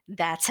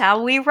That's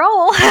how we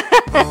roll.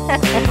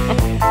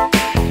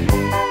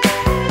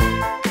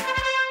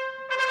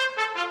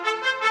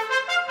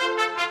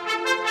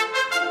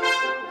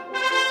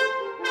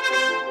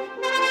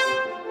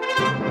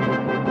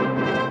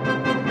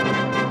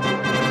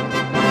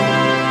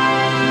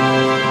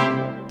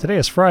 Today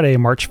is Friday,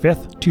 March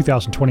 5th,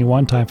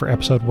 2021, time for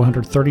episode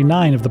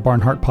 139 of the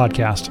Barnhart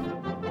Podcast.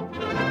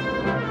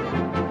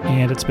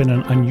 And it's been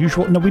an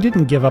unusual... No, we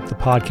didn't give up the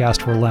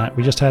podcast for Lent.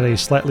 We just had a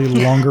slightly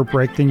longer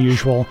break than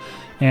usual.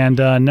 And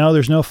no,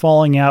 there's no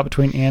falling out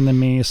between Anne and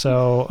me,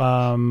 so...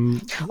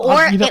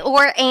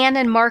 Or Anne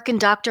and Mark and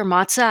Dr.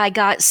 Matza. I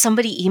got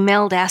somebody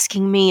emailed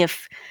asking me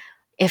if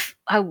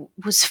I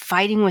was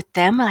fighting with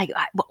them.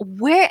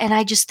 Where? And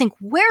I just think,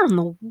 where in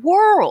the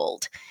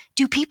world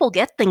do people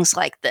get things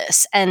like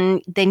this?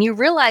 And then you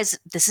realize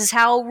this is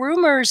how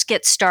rumors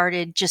get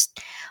started. Just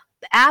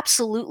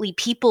absolutely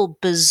people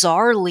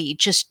bizarrely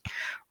just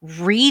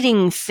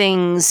reading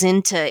things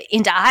into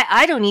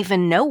I don't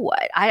even know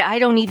what. I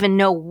don't even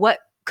know what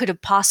could have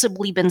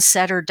possibly been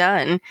said or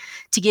done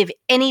to give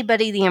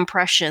anybody the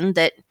impression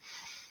that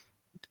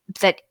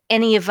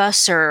any of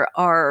us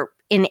are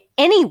in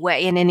any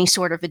way in any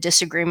sort of a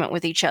disagreement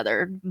with each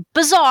other.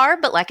 Bizarre,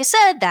 but like I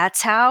said,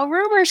 that's how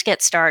rumors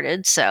get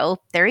started.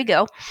 So there you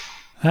go.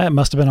 It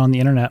must have been on the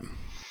internet.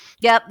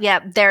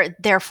 Yep.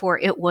 Therefore,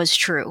 it was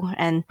true.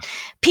 And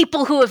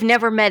people who have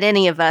never met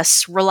any of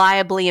us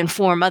reliably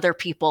inform other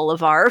people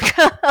of our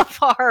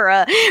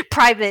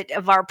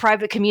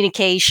private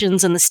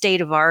communications and the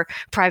state of our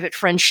private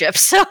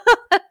friendships. So,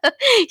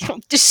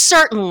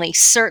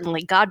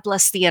 certainly, God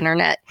bless the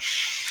internet.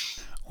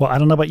 Well, I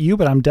don't know about you,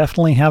 but I'm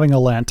definitely having a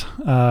Lent.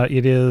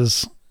 It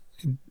is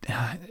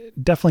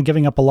definitely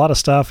giving up a lot of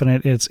stuff,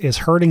 and it's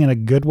hurting in a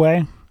good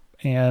way.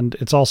 And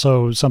it's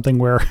also something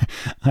where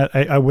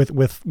I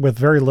with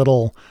very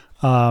little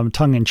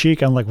tongue in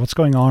cheek, I'm like, what's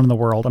going on in the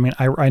world? I mean,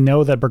 I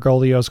know that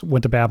Bergoglio's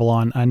went to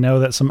Babylon. I know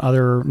that some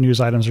other news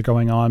items are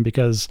going on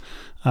because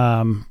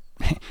actually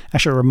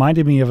it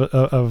reminded me of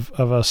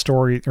a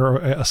story or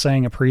a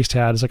saying a priest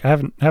had. It's like,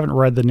 I haven't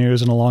read the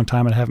news in a long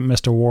time and haven't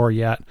missed a war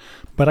yet.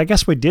 But I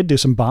guess we did do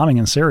some bombing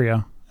in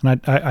Syria. And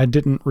I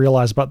didn't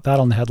realize about that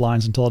on the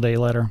headlines until a day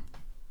later.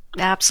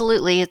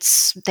 Absolutely.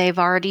 They've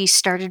already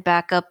started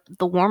back up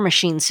the war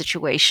machine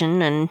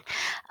situation. And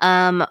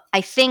I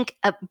think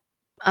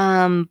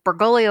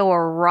Bergoglio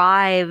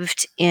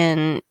arrived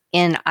in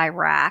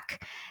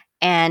Iraq,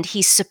 and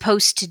he's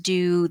supposed to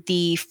do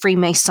the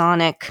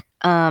Freemasonic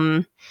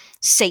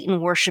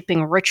Satan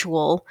worshiping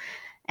ritual.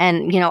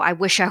 And, I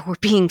wish I were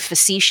being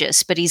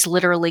facetious, but he's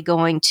literally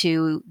going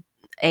to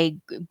a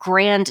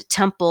grand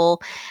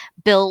temple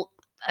built,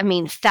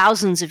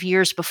 thousands of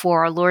years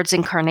before our Lord's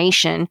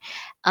incarnation,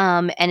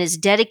 and is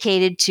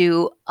dedicated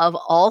to, of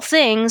all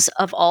things,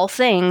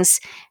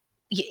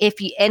 if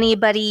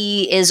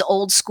anybody is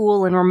old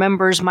school and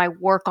remembers my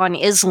work on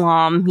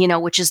Islam,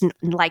 which is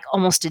like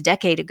almost a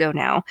decade ago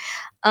now,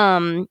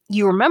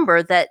 you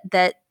remember that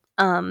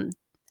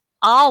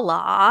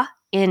Allah,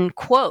 in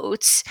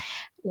quotes,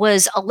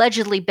 was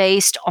allegedly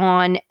based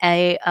on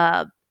a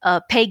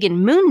pagan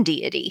moon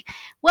deity.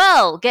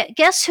 Well,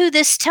 guess who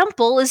this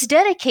temple is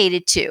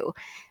dedicated to?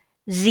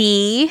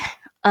 The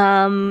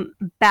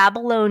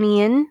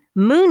Babylonian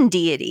moon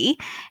deity.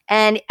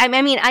 And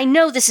I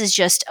know this is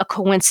just a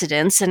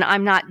coincidence, and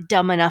I'm not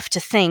dumb enough to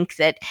think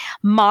that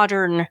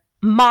modern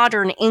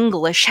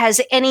English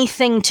has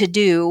anything to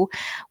do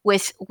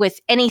with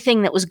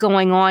anything that was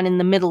going on in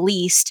the Middle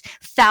East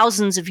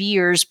thousands of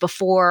years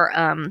before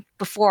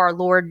our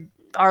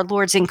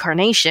Lord's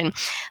incarnation.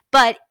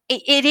 But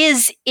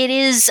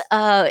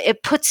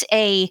it puts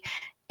a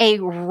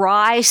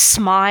wry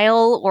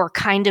smile or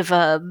kind of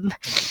an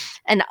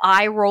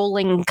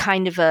eye-rolling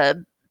kind of a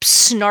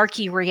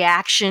snarky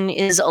reaction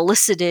is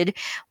elicited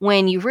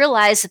when you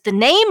realize that the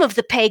name of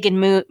the pagan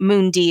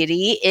moon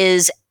deity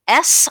is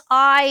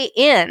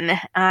Sin.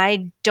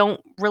 I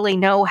don't really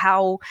know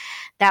how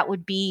that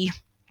would be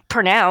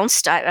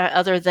pronounced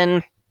other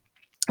than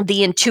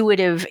the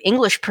intuitive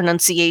English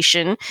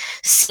pronunciation,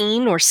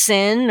 seen or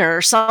sin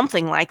or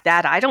something like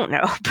that. I don't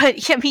know.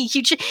 But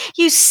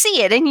you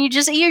see it and you're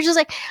just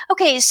like,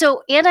 okay,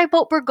 so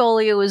Anti-Pope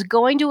Bergoglio is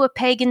going to a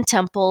pagan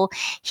temple.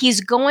 He's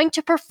going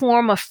to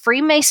perform a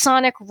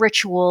Freemasonic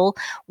ritual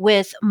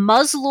with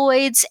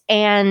Musloids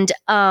and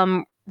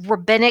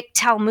rabbinic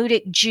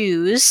Talmudic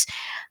Jews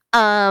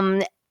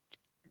in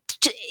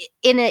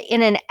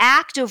an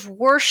act of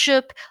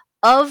worship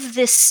of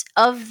this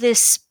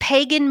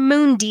pagan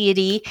moon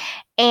deity.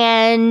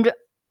 And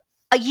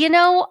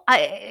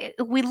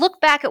we look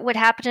back at what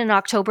happened in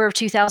October of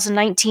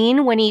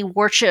 2019 when he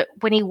worshipped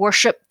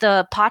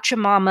the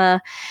Pachamama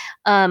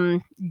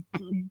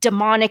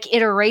demonic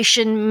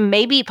iteration.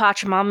 Maybe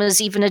Pachamama is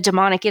even a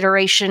demonic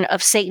iteration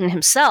of Satan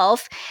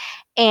himself.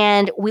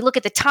 And we look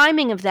at the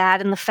timing of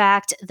that and the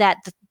fact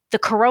that the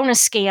Corona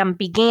scam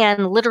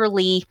began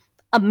literally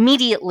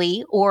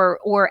immediately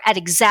or at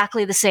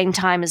exactly the same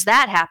time as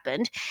that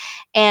happened,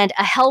 and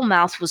a hell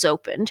mouth was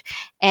opened.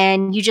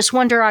 And you just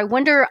wonder, I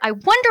wonder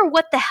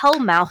what the hell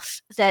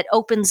mouth that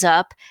opens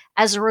up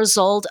as a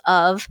result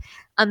of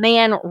a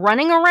man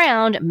running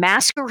around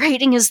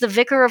masquerading as the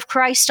vicar of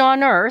Christ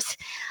on earth,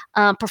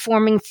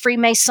 performing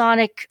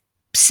Freemasonic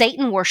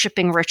Satan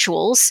worshiping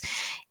rituals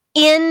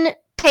in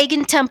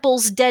pagan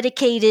temples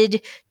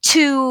dedicated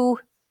to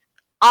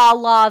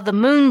Allah, the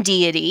moon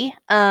deity.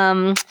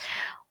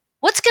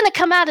 What's going to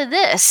come out of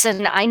this?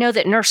 And I know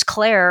that Nurse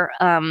Claire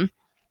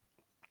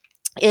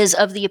is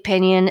of the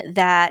opinion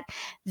that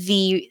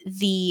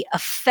the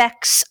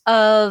effects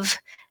of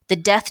the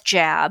death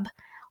jab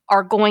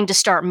are going to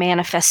start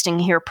manifesting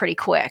here pretty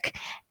quick.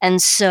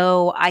 And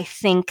so I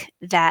think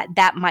that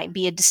that might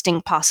be a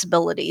distinct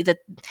possibility, that,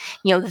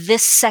 you know,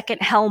 this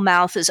second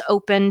hellmouth is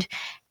opened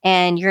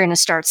and you're going to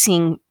start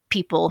seeing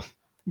people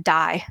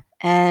die.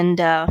 And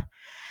a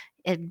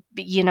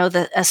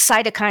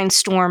cytokine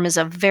storm is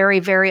a very,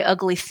 very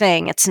ugly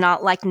thing. It's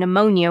not like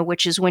pneumonia,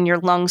 which is when your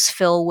lungs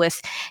fill with,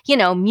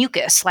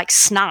 mucus, like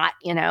snot.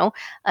 A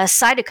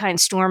cytokine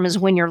storm is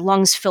when your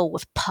lungs fill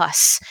with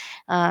pus.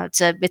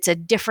 It's a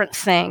different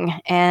thing,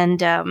 and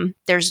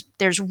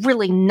there's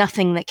really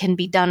nothing that can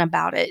be done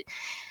about it,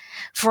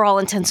 for all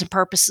intents and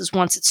purposes,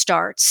 once it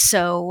starts.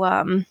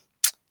 So,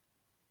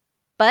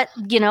 but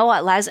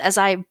as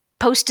I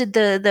posted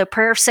the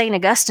prayer of St.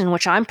 Augustine,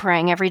 which I'm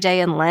praying every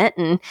day in Lent,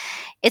 and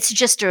it's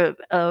just a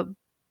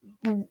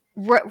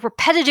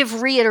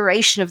repetitive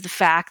reiteration of the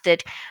fact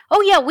that,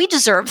 oh yeah, we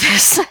deserve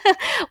this.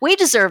 We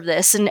deserve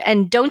this.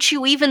 And don't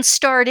you even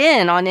start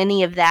in on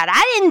any of that.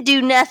 I didn't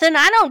do nothing.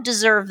 I don't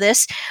deserve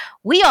this.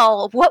 We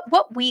all,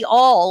 what we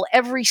all,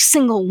 every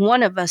single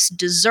one of us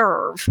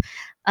deserve.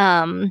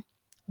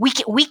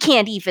 We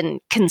can't even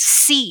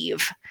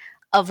conceive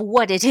of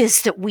what it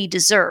is that we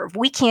deserve.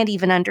 We can't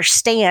even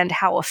understand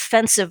how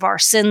offensive our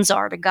sins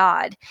are to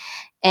God.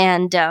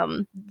 And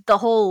the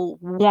whole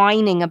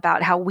whining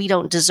about how we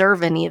don't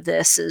deserve any of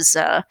this is,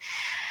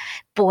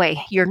 boy,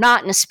 you're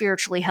not in a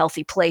spiritually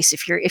healthy place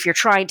if you're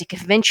trying to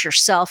convince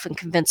yourself and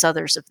convince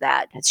others of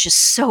that. It's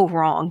just so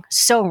wrong,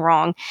 so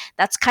wrong.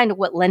 That's kind of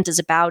what Lent is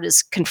about,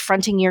 is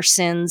confronting your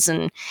sins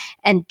and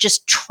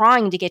just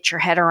trying to get your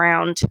head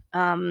around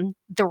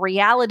the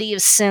reality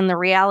of sin, the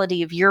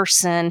reality of your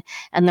sin,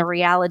 and the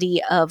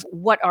reality of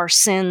what our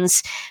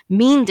sins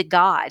mean to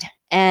God,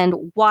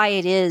 and why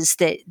it is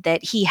that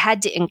he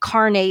had to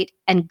incarnate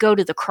and go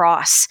to the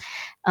cross.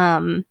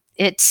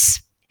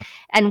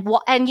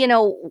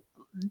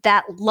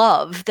 That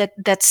love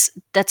that's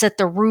at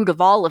the root of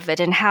all of it,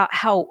 and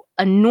how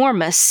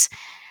enormous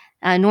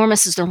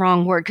is the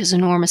wrong word, because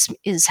enormous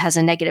has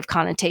a negative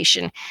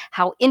connotation,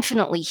 how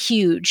infinitely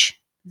huge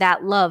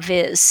that love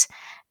is,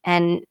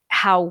 and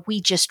how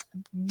we just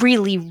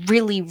really,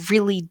 really,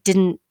 really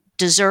didn't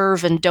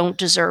deserve and don't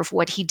deserve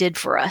what he did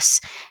for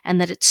us,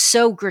 and that it's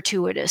so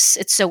gratuitous.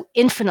 It's so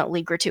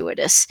infinitely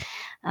gratuitous.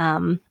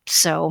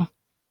 So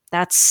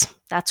that's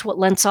what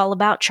Lent's all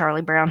about,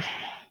 Charlie Brown.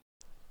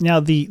 Now,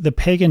 the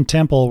pagan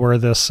temple where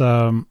this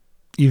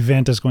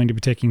event is going to be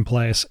taking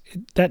place,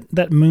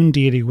 that moon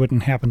deity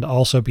wouldn't happen to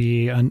also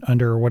be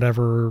under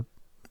whatever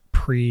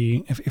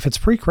if it's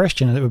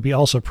pre-Christian, it would be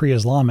also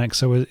pre-Islamic.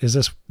 So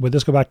would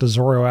this go back to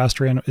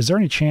Zoroastrian? Is there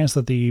any chance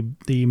that the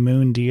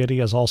moon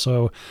deity is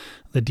also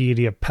the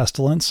deity of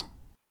pestilence?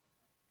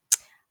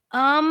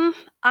 I'm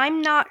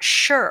not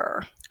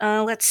sure.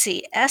 Let's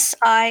see.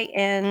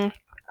 Sin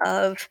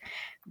of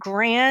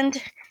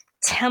Grand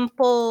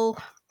Temple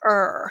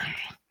Ur.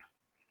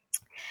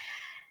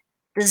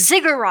 The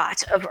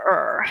Ziggurat of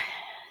Ur.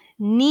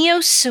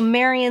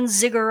 Neo-Sumerian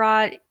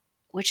Ziggurat,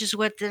 which is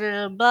what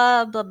the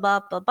blah, blah, blah,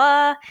 blah,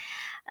 blah.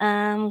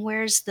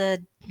 Where's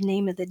the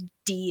name of the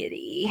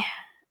deity?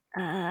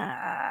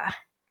 I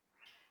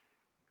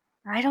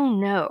don't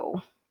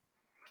know.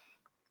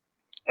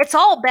 It's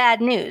all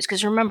bad news,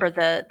 because remember,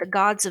 the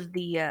gods of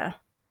the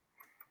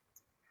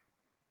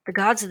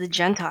gods of the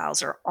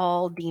Gentiles are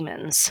all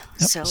demons.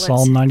 Yep. So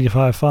Psalm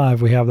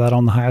 95:5, we have that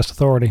on the highest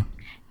authority.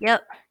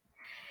 Yep.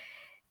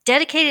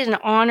 Dedicated in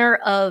honor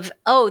of,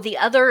 the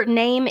other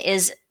name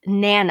is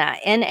Nanna,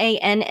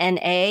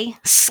 Nanna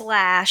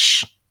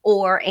 /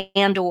 or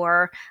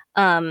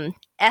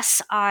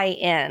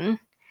Sin.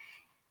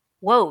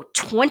 Whoa,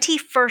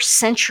 21st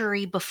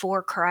century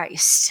before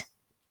Christ.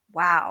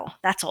 Wow,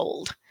 that's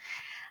old.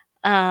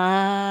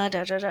 Well,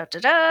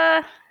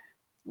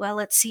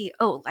 let's see.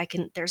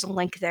 There's a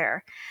link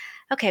there.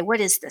 Okay, what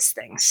is this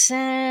thing?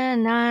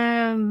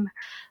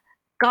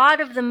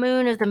 God of the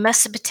moon of the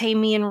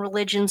Mesopotamian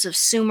religions of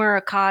Sumer,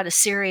 Akkad,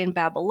 Assyrian,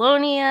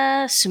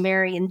 Babylonia,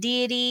 Sumerian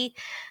deity,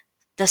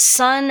 the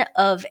son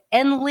of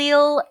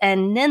Enlil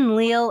and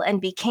Ninlil,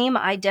 and became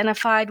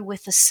identified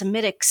with the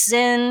Semitic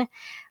Zin.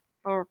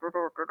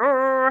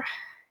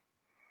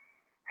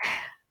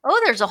 Oh,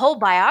 there's a whole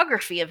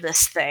biography of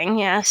this thing.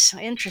 Yes,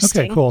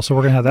 interesting. Okay, cool. So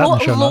we're gonna have that in the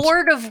show notes.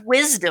 Lord of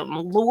Wisdom.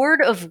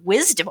 Lord of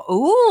Wisdom.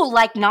 Ooh,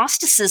 like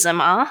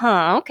Gnosticism.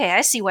 Uh-huh. Okay, I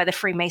see why the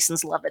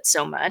Freemasons love it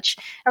so much.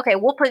 Okay,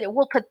 we'll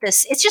put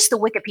this. It's just the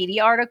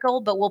Wikipedia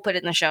article, but we'll put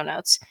it in the show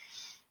notes.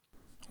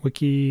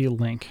 Wiki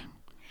link.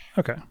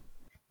 Okay.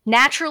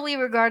 Naturally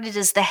regarded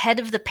as the head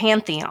of the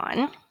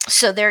pantheon.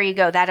 So there you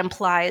go. That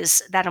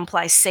implies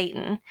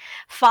Satan,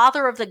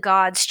 father of the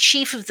gods,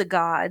 chief of the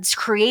gods,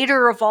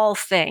 creator of all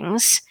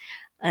things.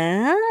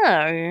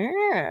 Oh,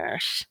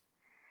 yes.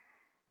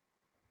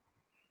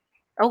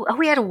 Oh,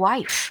 he had a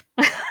wife.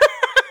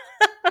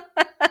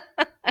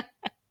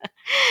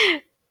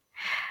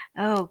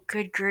 Oh,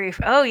 good grief!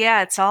 Oh,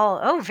 yeah, it's all.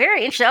 Oh,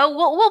 very interesting.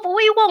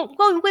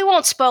 Oh, we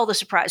won't spoil the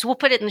surprise. We'll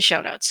put it in the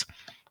show notes.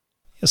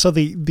 So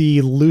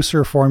the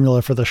looser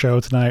formula for the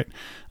show tonight,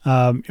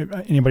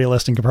 anybody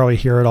listening could probably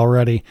hear it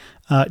already.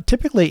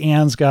 Typically,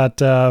 Anne's got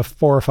 4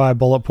 or 5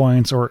 bullet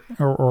points,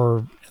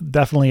 or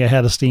definitely a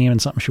head of steam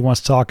and something she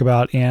wants to talk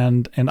about.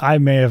 And I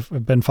may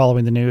have been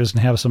following the news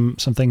and have some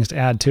things to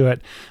add to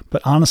it.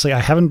 But honestly, I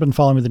haven't been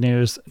following the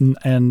news,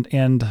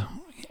 and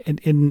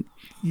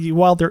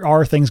while there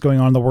are things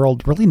going on in the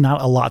world, really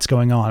not a lot's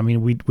going on. I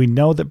mean, we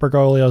know that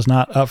Bergoglio is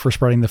not up for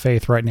spreading the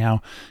faith right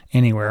now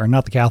anywhere,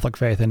 not the Catholic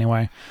faith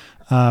anyway.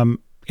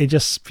 It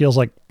just feels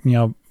like,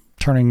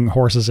 turning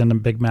horses into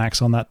Big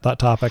Macs on that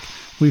topic.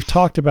 We've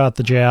talked about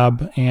the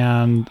jab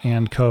and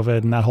COVID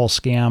and that whole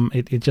scam.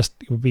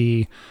 It would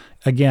be,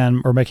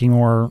 again, we're making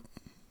more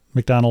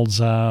McDonald's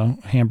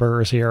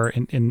hamburgers here,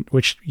 in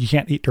which you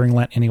can't eat during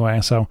Lent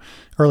anyway. So,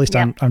 or at least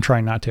I'm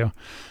trying not to.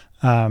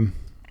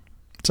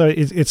 So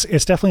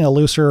it's definitely a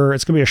looser.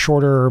 It's going to be a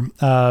shorter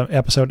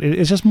episode.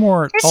 It's just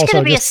more. It's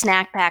going to be a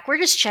snack pack. We're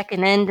just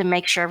checking in to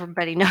make sure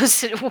everybody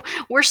knows that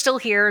we're still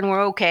here and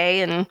we're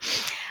okay, and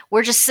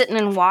we're just sitting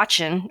and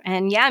watching.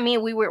 And yeah, I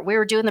mean, we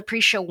were doing the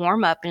pre-show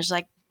warm up, and it's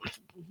like,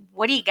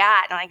 what do you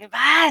got? And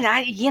I'm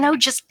like,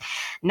 just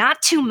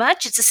not too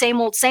much. It's the same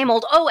old, same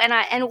old. Oh,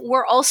 and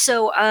we're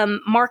also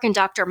Mark and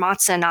Dr.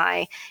 Matza and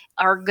I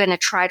are going to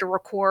try to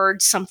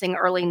record something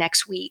early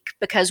next week,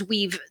 because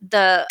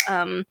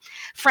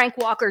Frank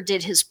Walker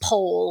did his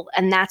poll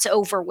and that's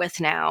over with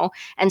now.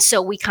 And so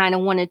we kind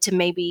of wanted to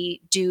maybe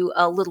do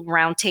a little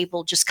round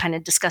table, just kind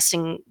of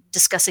discussing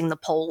the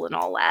poll and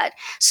all that.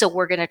 So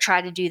we're going to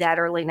try to do that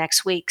early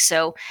next week.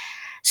 So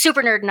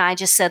Super Nerd and I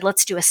just said,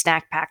 let's do a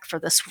snack pack for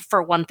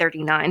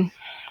 139.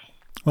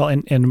 Well,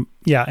 and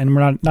we're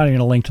not even going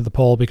to link to the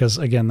poll, because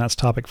again, that's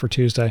topic for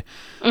Tuesday.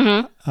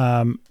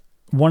 Mm-hmm.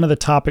 One of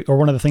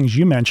the things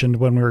you mentioned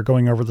when we were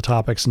going over the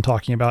topics and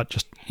talking about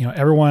just,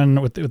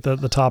 everyone with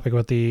the topic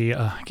with the,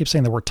 I keep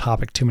saying the word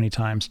topic too many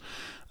times,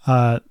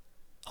 on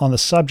the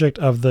subject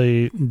of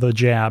the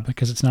jab,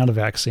 because it's not a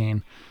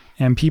vaccine,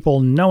 and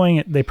people knowing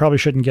it, they probably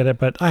shouldn't get it,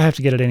 but I have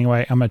to get it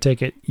anyway. I'm going to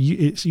take it.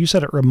 You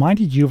said it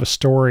reminded you of a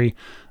story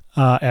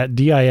at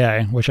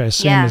DIA, which I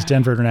assume is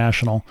Denver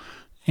International,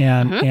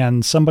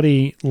 and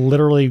somebody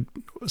literally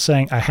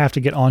saying, I have to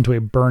get onto a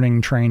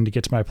burning train to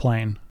get to my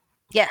plane.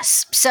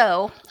 Yes.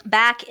 So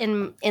back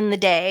in the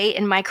day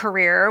in my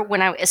career,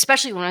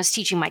 especially when I was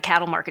teaching my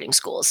cattle marketing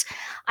schools,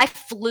 I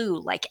flew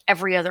like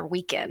every other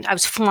weekend. I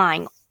was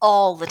flying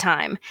all the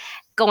time,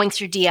 going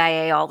through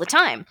DIA all the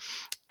time.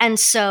 And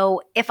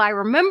so if I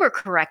remember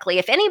correctly,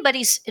 if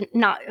anybody's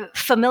not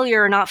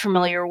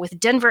familiar with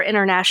Denver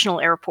International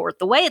Airport,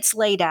 the way it's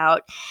laid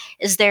out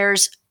is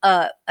there's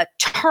a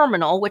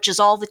terminal, which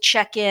is all the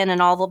check-in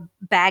and all the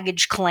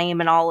baggage claim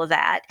and all of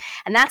that.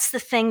 And that's the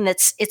thing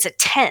it's a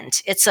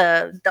tent.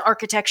 The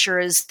architecture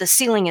is, the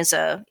ceiling is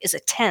a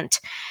tent.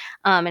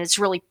 And it's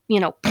really,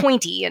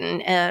 pointy,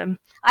 and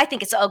I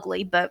think it's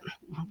ugly, but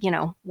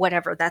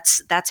whatever.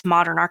 That's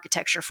modern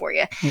architecture for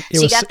you.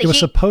 It was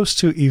supposed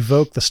to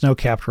evoke the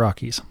snow-capped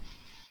Rockies.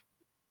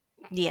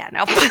 Yeah,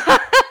 no.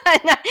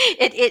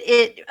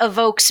 It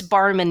evokes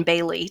Barnum and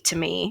Bailey to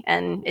me,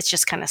 and it's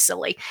just kind of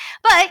silly.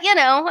 But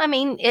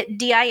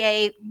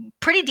DIA,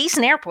 pretty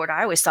decent airport.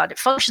 I always thought it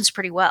functions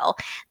pretty well.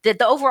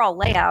 The overall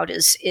layout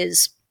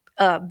is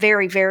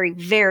very, very,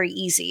 very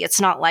easy.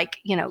 It's not like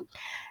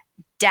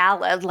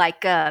Dallas,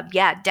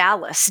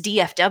 Dallas,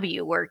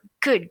 DFW, where,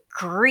 good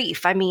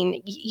grief, I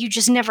mean, you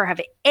just never have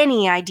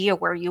any idea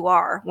where you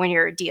are when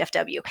you're at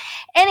DFW.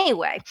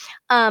 Anyway,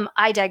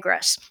 I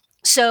digress.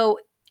 So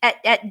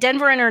at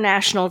Denver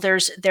International,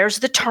 there's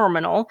the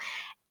terminal,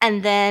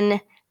 and then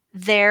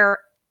there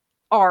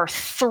are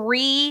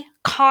 3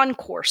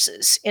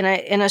 concourses in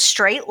a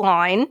straight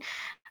line.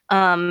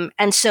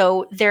 And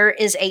so there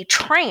is a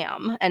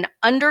tram, an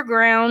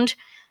underground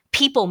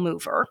people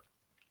mover,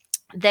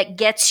 that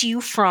gets you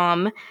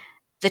from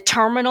the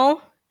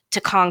terminal to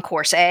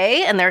Concourse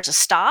A, and there's a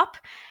stop,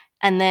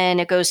 and then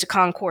it goes to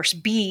Concourse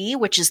B,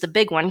 which is the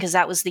big one, because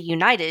that was the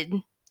United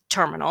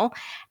terminal,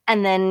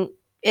 and then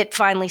it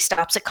finally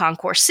stops at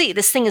Concourse C.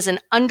 This thing is an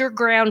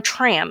underground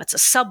tram. It's a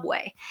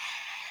subway.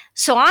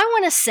 So I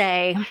want to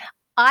say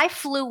I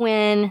flew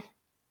in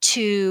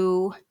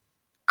to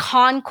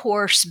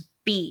Concourse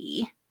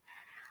B,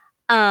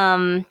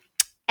 and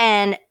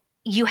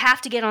you have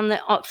to get on the,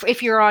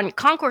 if you're on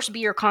Concourse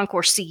B or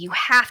Concourse C, you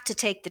have to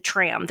take the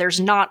tram. There's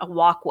not a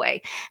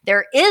walkway.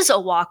 There is a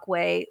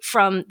walkway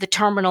from the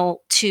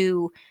terminal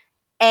to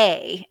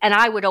A, and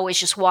I would always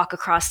just walk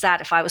across that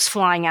if I was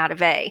flying out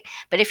of A.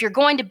 But if you're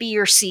going to B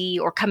or C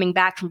or coming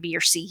back from B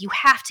or C, you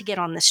have to get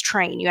on this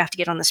train. You have to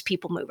get on this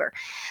people mover.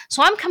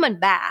 So I'm coming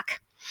back,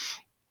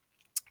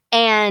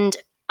 and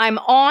I'm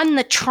on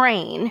the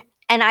train,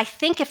 and I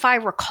think if I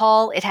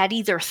recall, it had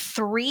either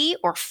 3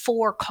 or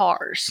 4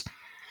 cars.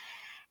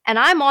 And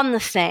I'm on the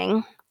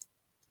thing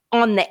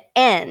on the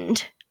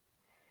end,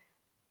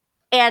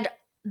 and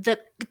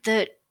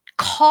the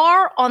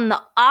car on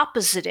the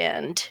opposite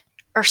end,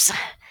 or is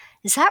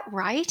that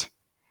right?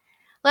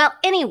 Well,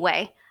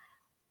 anyway,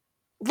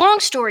 long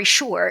story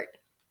short,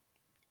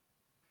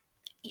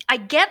 I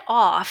get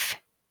off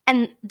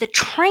and the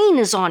train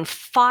is on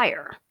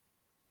fire.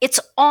 It's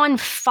on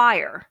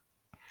fire.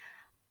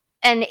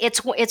 And it's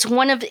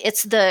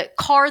the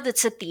car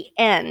that's at the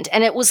end,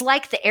 and it was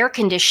like the air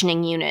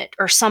conditioning unit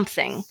or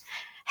something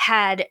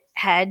had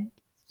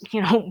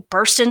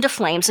burst into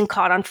flames and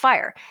caught on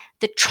fire.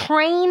 The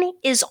train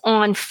is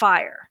on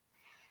fire.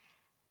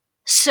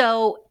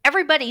 So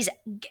everybody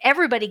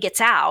gets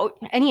out,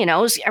 and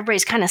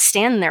everybody's kind of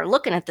standing there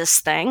looking at this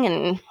thing,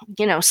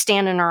 and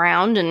standing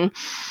around, and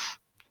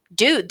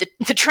dude,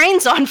 the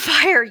train's on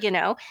fire.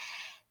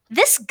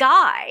 This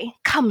guy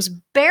comes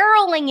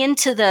barreling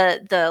into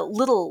the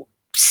little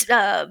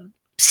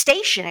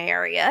station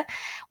area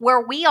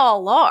where we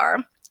all are.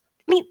 I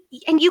mean,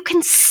 and you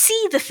can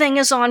see the thing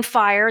is on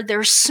fire.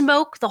 There's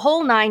smoke, the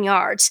whole 9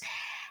 yards.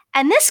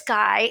 And this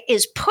guy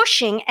is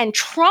pushing and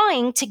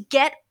trying to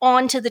get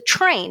onto the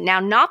train. Now,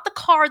 not the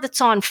car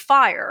that's on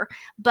fire,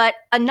 but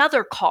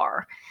another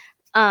car.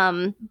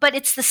 But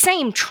it's the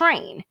same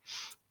train.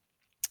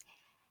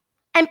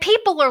 And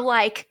people are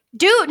like,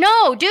 dude,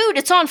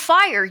 it's on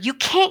fire. You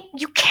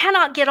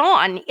cannot get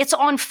on. It's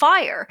on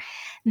fire.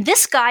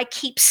 This guy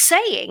keeps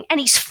saying, and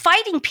he's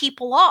fighting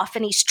people off,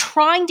 and he's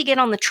trying to get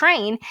on the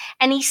train,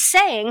 and he's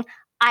saying,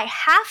 I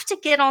have to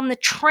get on the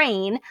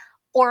train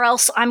or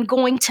else I'm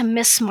going to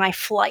miss my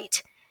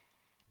flight.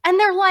 And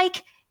they're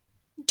like,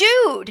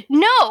 dude,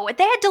 no.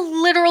 They had to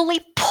literally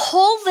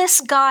pull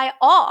this guy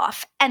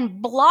off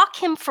and block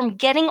him from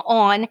getting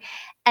on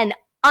an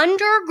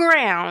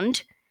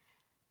underground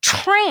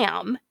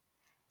tram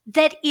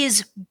that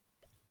is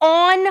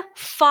on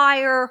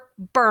fire,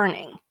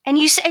 burning. And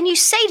you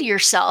say to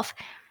yourself,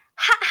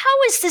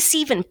 how is this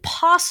even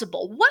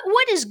possible?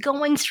 What is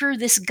going through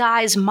this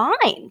guy's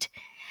mind?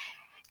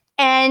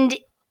 And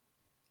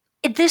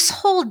this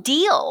whole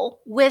deal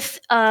with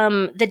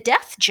the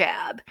death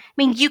jab, I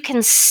mean, you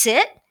can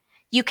sit,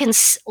 you can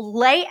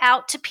lay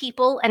out to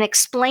people and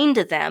explain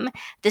to them,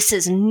 this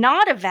is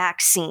not a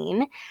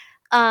vaccine.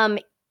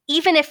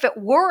 Even if it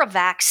were a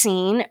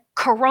vaccine,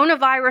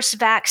 coronavirus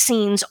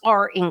vaccines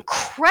are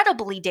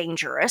incredibly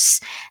dangerous.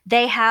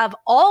 They have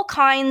all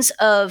kinds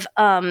of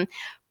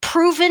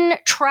proven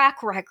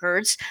track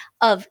records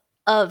of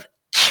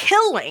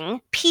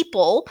killing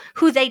people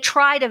who they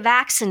try to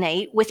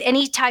vaccinate with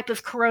any type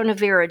of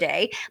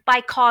coronaviridae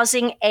by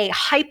causing a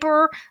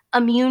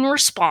hyperimmune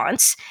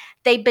response.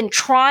 They've been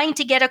trying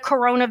to get a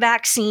corona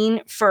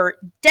vaccine for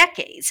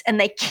decades, and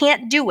they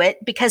can't do it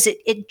because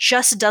it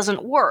just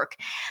doesn't work.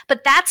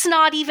 But that's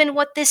not even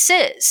what this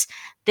is.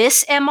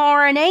 This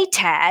mRNA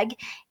tag,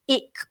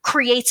 it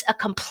creates a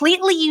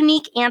completely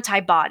unique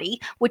antibody,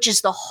 which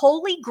is the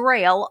holy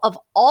grail of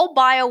all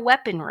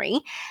bioweaponry,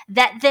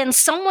 that then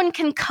someone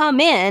can come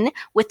in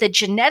with a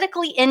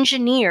genetically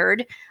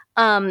engineered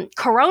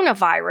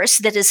coronavirus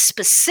that is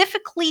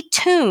specifically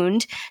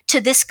tuned to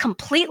this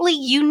completely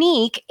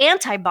unique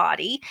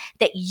antibody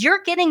that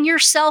you're getting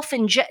yourself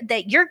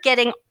that you're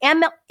getting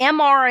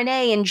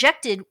mRNA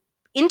injected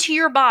into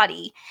your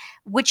body,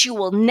 which you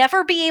will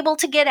never be able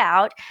to get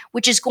out,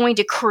 which is going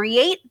to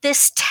create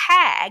this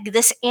tag,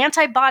 this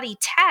antibody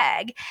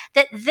tag,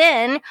 that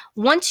then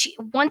once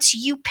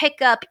you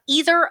pick up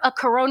either a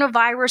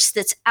coronavirus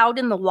that's out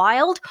in the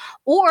wild,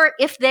 or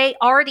if they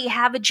already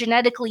have a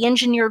genetically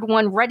engineered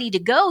one ready to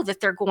go that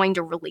they're going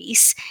to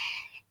release,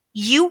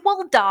 you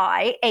will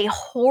die a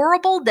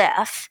horrible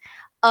death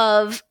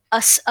of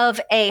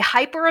a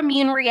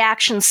hyperimmune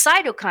reaction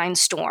cytokine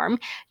storm.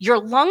 Your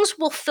lungs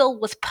will fill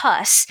with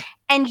pus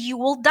and you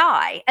will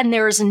die. And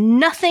there is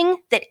nothing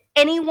that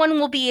anyone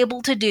will be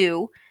able to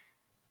do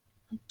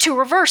to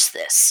reverse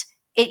this.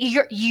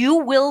 You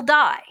will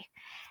die.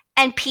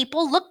 And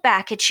people look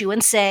back at you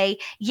and say,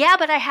 yeah,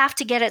 but I have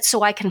to get it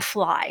so I can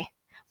fly.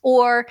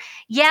 Or,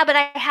 yeah, but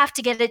I have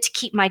to get it to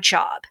keep my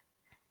job.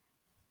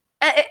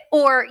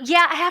 Or,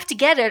 yeah, I have to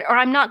get it, or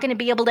I'm not going to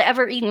be able to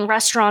ever eat in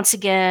restaurants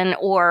again,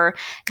 or,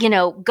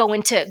 go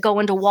into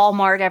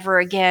Walmart ever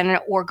again,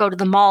 or go to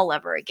the mall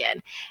ever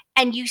again.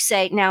 And you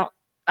say, now,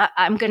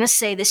 I'm going to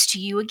say this to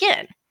you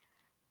again.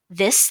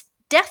 This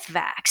death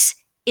vax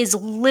is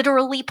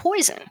literally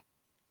poison.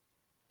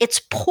 It's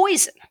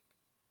poison.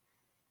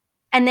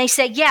 And they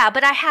say, yeah,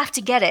 but I have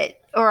to get it,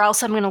 or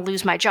else I'm going to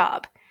lose my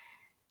job.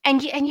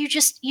 and you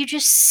just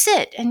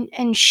sit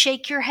and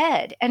shake your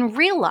head and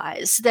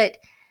realize that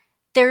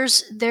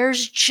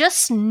there's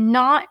just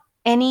not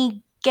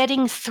any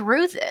getting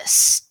through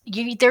this.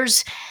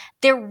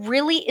 There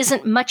really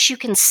isn't much you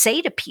can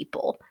say to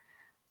people.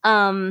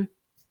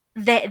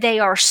 They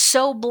are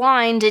so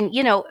blind, and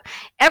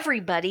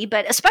everybody,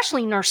 but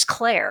especially Nurse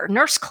Claire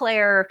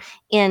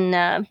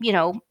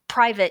in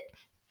private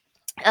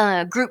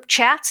group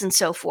chats and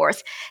so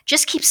forth,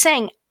 just keeps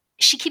saying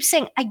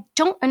I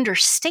don't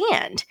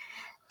understand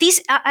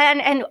these,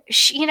 and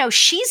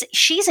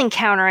she's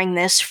encountering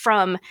this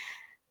from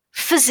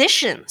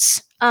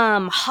physicians,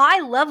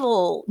 high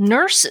level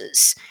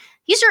nurses.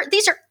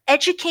 These are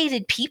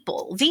educated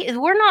people.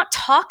 We're not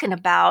talking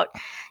about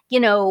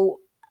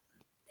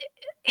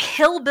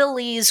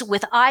hillbillies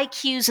with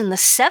IQs in the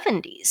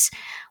 70s.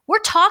 We're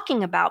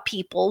talking about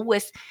people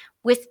with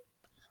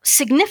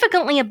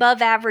significantly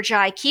above average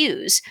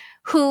IQs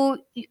who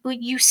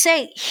you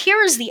say,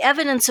 here's the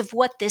evidence of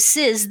what this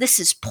is. This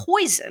is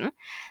poison.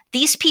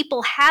 These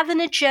people have an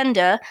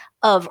agenda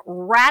of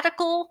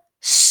radical,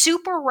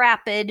 super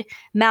rapid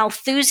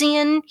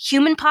Malthusian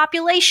human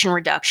population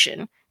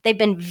reduction. They've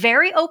been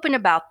very open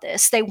about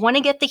this. They want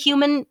to get the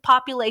human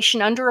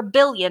population under 1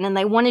 billion, and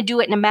they want to do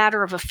it in a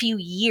matter of a few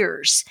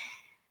years.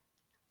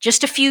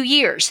 Just a few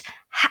years.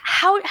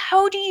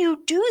 How do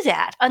you do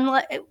that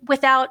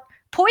without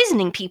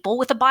poisoning people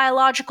with a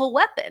biological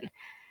weapon?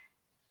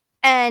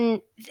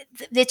 And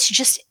it's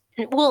just,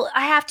 well,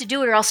 I have to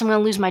do it or else I'm going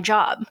to lose my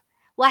job.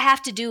 Well, I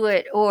have to do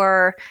it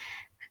or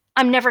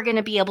I'm never going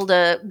to be able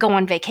to go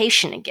on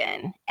vacation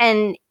again.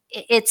 And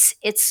it's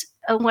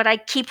what I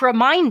keep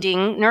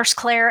reminding Nurse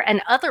Claire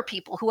and other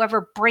people,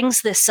 whoever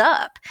brings this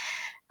up,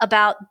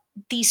 about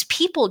these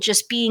people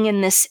just being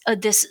in this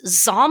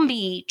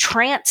zombie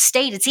trance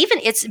state.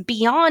 It's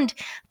beyond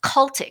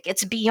cultic.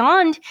 It's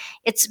beyond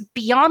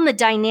the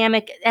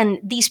dynamic. And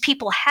these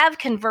people have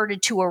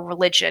converted to a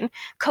religion.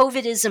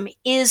 COVIDism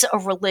is a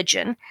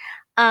religion,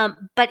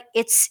 but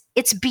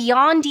it's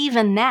beyond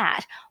even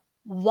that.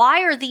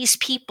 Why are these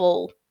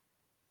people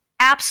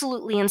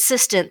absolutely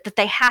insistent that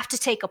they have to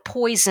take a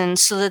poison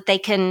so that they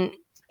can,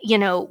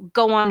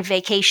 go on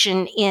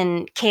vacation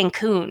in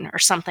Cancun or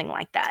something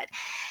like that?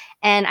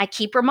 And I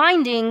keep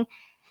reminding,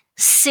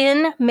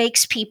 sin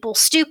makes people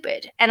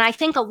stupid. And I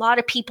think a lot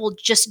of people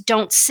just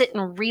don't sit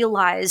and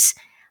realize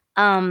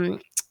the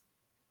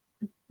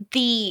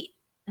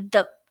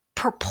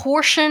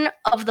proportion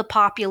of the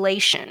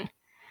population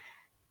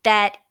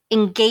that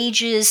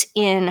engages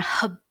in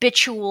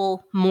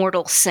habitual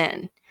mortal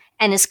sin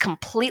and is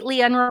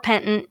completely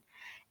unrepentant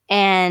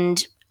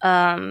and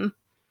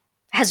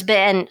has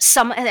been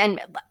some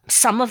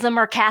of them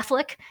are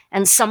Catholic,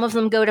 and some of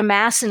them go to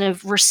Mass and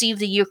have received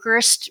the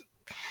Eucharist,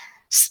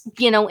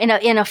 in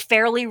a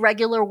fairly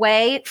regular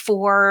way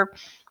for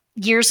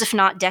years, if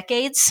not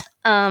decades.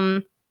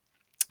 And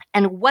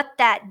what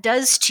that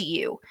does to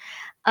you,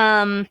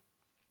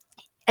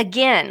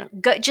 again,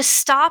 just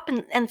stop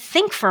and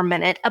think for a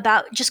minute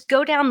about, just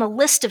go down the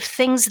list of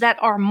things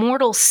that are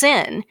mortal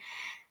sin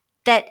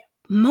that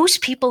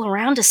most people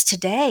around us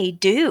today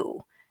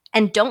do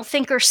and don't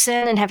think are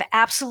sin and have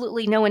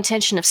absolutely no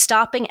intention of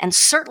stopping and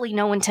certainly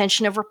no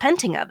intention of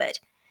repenting of it.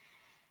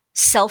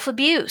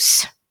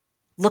 Self-abuse.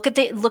 Look at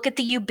the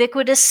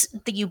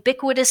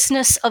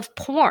ubiquitousness of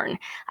porn.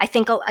 I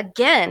think,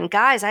 again,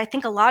 guys, I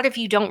think a lot of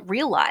you don't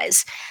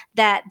realize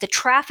that the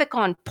traffic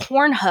on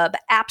Pornhub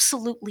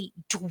absolutely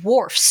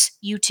dwarfs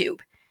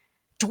YouTube.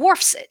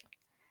 Dwarfs it.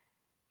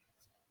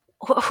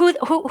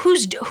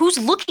 Who's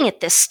looking at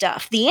this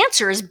stuff? The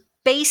answer is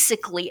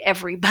basically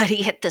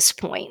everybody at this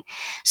point.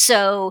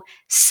 So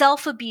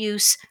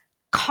self-abuse,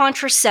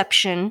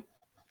 contraception,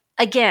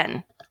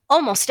 again,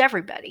 almost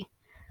everybody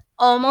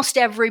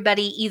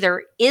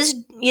either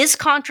is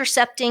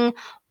contracepting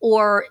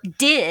or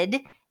did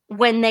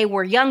when they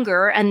were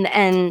younger,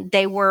 and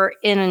they were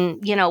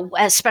in,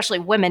 especially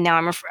women now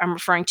I'm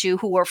referring to,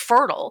 who were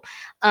fertile.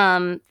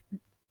 They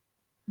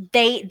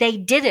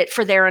did it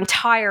for their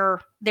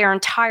entire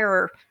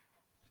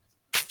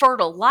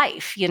fertile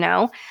life,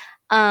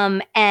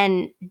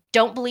 and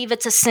don't believe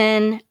it's a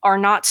sin, are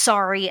not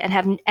sorry, and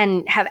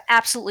have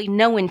absolutely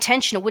no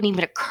intention. It wouldn't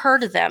even occur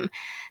to them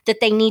that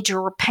they need to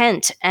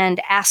repent and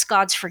ask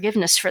God's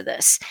forgiveness for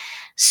this.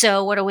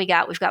 So what do we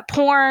got? We've got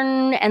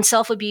porn and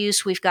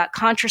self-abuse. We've got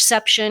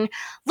contraception.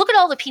 Look at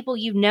all the people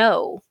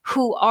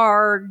who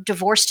are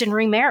divorced and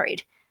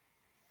remarried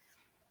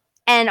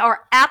and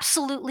are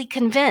absolutely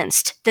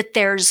convinced that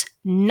there's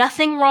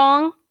nothing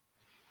wrong,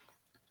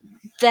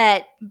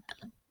 that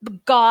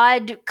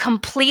God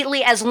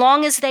completely, as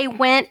long as they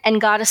went and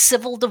got a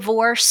civil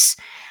divorce,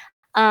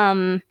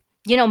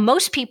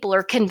 most people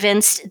are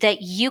convinced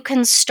that you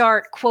can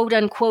start, quote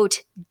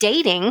unquote,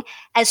 dating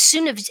as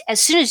soon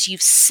as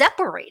you've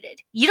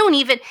separated.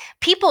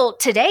 People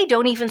today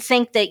don't even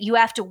think that you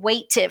have to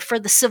wait for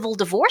the civil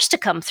divorce to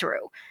come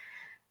through.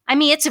 I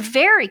mean, it's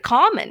very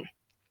common,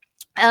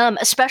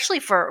 especially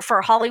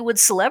for Hollywood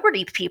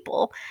celebrity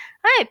people.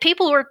 Right,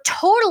 people who are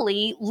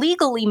totally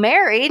legally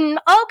married, and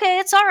okay,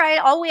 it's all right.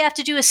 All we have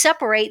to do is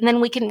separate, and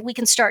then we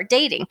can start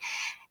dating.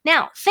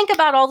 Now, think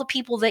about all the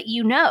people that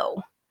you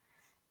know.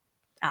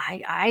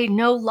 I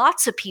know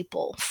lots of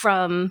people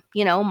from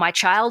my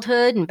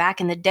childhood and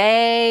back in the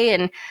day,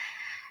 and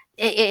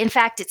in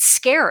fact, it's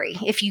scary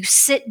if you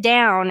sit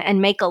down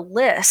and make a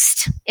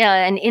list,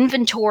 an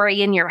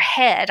inventory in your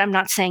head. I'm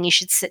not saying you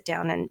should sit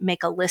down and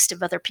make a list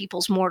of other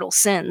people's mortal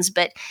sins,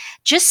 but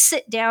just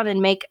sit down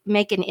and make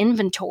an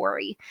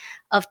inventory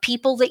of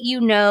people that you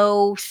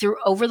know through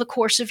over the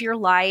course of your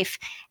life,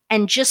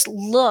 and just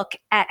look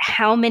at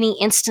how many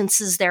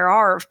instances there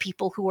are of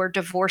people who are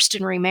divorced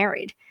and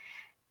remarried.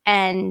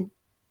 And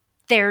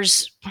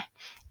there's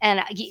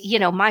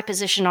my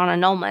position on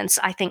annulments,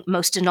 I think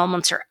most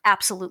annulments are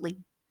absolutely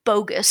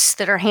bogus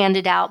that are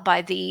handed out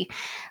by the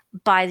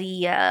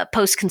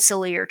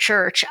post-conciliar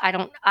church.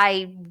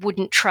 I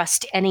wouldn't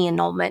trust any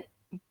annulment.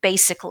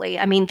 Basically,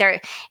 I mean, there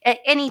at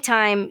any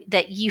time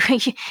that you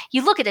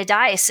you look at a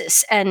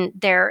diocese and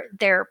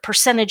their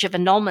percentage of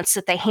annulments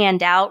that they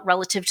hand out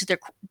relative to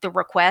the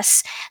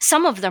requests,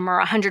 some of them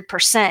are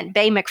 100%.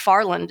 Bay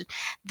McFarland,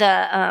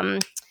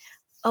 the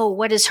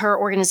what is her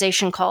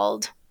organization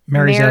called?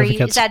 Mary's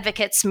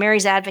Advocates.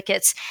 Mary's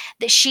Advocates,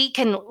 that she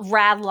can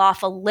rattle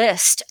off a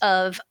list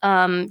of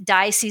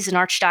dioceses and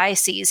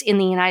archdioceses in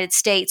the United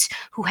States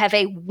who have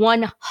a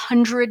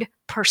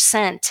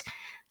 100%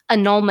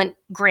 annulment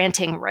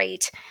granting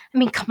rate. I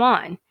mean, come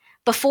on.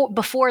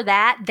 Before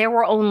that, there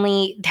were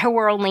only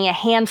a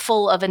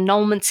handful of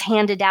annulments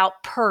handed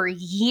out per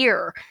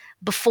year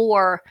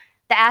before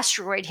the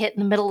asteroid hit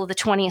in the middle of the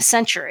 20th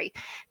century,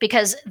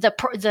 because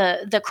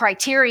the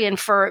criterion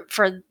for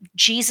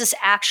Jesus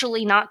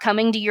actually not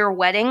coming to your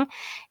wedding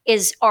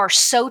are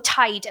so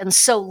tight and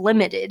so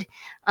limited.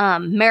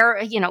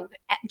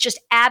 Just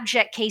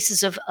abject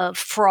cases of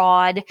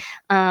fraud,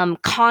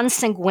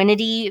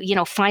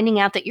 consanguinity, finding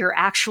out that you're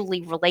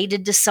actually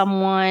related to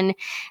someone.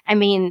 I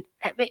mean,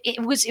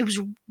 it was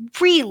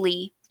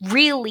really,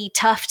 really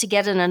tough to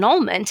get an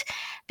annulment,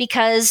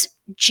 because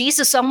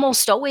Jesus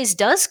almost always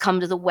does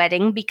come to the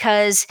wedding,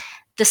 because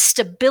the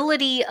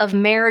stability of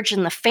marriage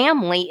and the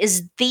family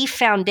is the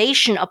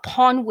foundation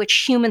upon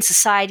which human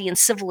society and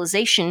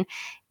civilization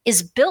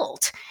is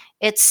built.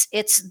 It's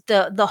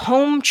the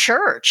home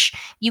church.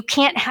 You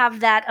can't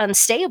have that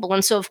unstable.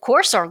 And so, of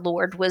course, our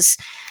Lord was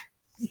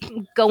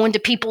going to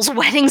people's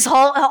weddings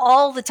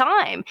all the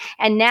time.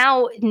 And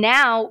now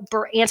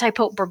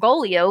anti-Pope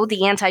Bergoglio,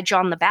 the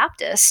anti-John the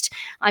Baptist,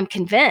 I'm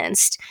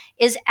convinced,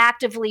 is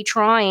actively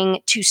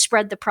trying to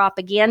spread the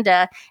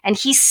propaganda. And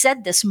he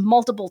said this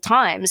multiple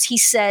times.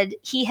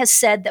 He has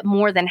said that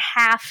more than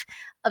half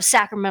of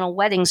sacramental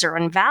weddings are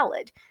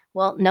invalid.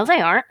 Well, no,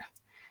 they aren't.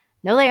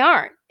 No, they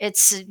aren't.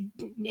 It's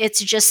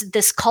just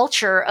this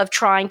culture of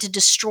trying to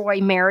destroy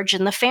marriage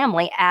and the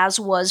family, as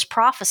was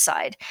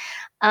prophesied.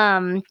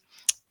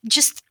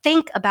 Just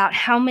think about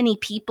how many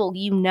people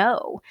you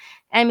know.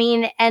 I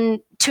mean, and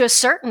to a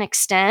certain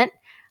extent,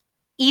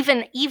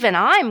 even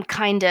I'm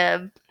kind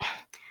of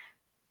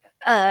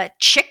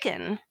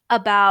chicken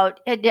about,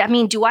 I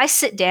mean, do I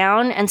sit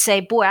down and say,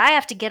 boy, I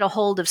have to get a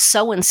hold of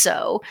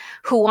so-and-so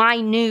who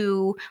I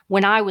knew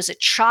when I was a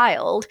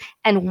child,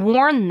 and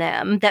warn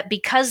them that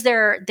because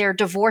they're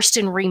divorced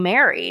and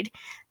remarried,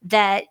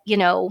 that,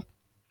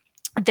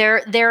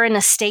 they're in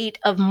a state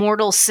of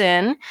mortal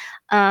sin.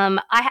 I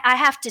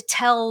have to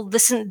tell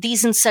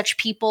these and such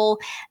people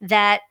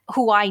that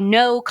who I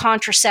know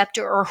contracept,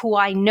 or who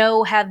I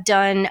know have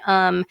done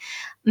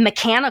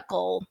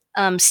mechanical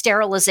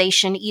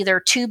sterilization, either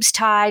tubes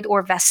tied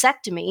or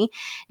vasectomy.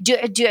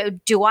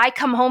 Do I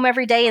come home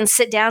every day and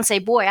sit down and say,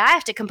 boy, I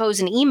have to compose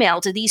an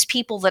email to these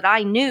people that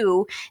I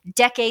knew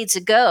decades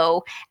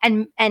ago,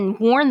 and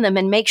warn them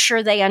and make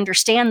sure they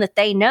understand that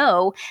they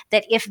know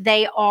that if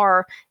they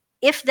are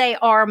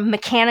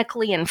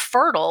mechanically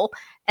infertile,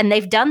 and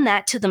they've done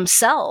that to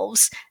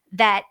themselves,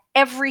 that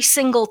every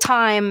single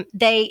time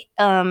they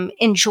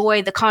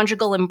enjoy the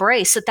conjugal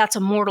embrace, that's a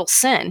mortal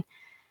sin,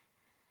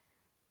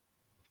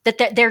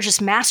 that they're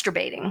just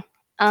masturbating.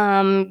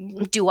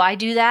 Do I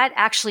do that?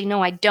 Actually,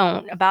 no, I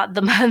don't. About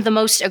the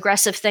most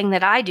aggressive thing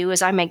that I do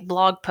is I make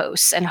blog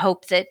posts and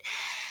hope that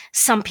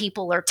some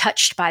people are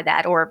touched by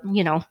that, or,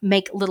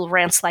 make little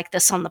rants like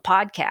this on the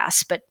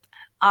podcast. But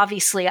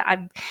obviously,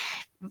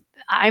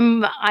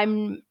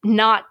 I'm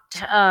not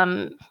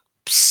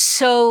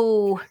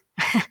so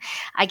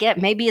I get,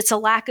 maybe it's a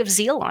lack of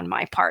zeal on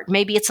my part.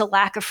 Maybe it's a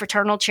lack of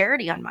fraternal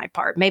charity on my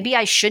part. Maybe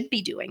I should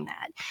be doing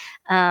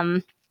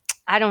that.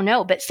 I don't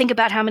know, but think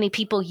about how many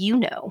people you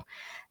know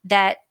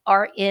that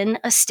are in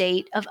a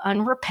state of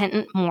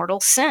unrepentant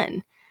mortal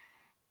sin.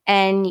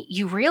 And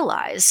you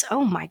realize,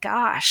 oh my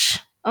gosh,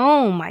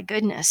 oh my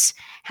goodness,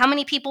 how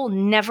many people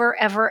never,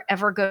 ever,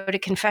 ever go to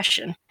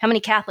confession? How many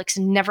Catholics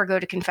never go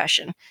to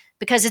confession?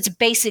 Because it's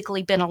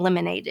basically been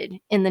eliminated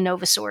in the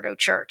Novus Ordo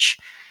Church.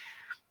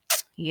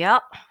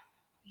 Yep.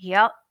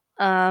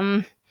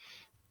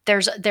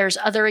 There's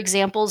other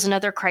examples and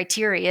other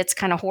criteria. It's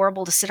kind of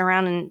horrible to sit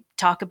around and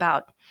talk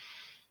about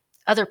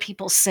other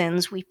people's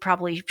sins. We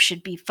probably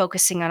should be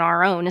focusing on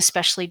our own,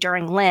 especially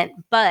during Lent.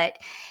 But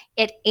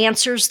it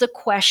answers the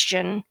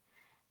question.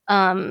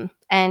 And,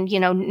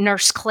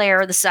 Nurse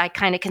Claire, I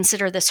kind of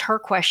consider this her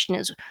question,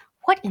 is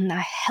what in the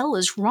hell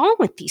is wrong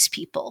with these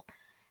people?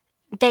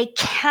 They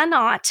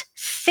cannot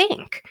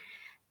think.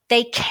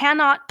 They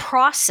cannot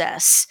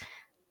process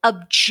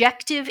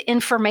objective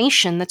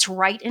information that's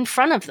right in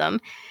front of them.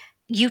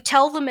 You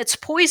tell them it's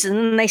poison,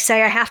 and they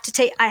say, I have to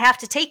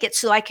take it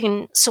so I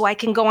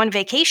can go on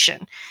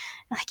vacation.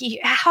 Like,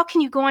 how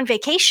can you go on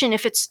vacation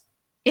if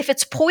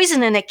it's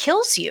poison and it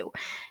kills you?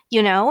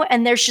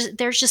 And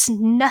there's just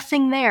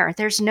nothing there.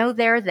 There's no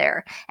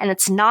there. And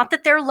it's not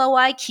that they're low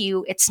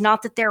IQ. It's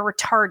not that they're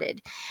retarded.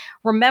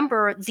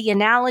 Remember, the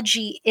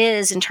analogy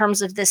is in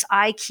terms of this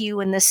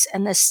IQ and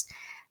this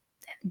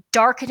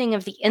darkening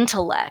of the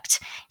intellect.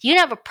 You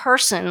have a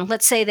person,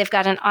 let's say they've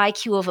got an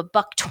IQ of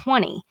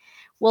 $120.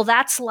 Well,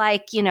 that's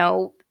like,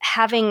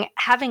 having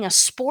a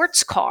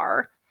sports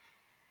car,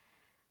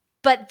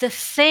 but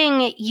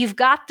you've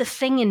got the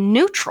thing in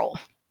neutral.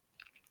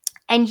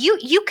 And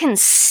you can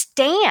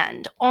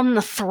stand on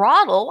the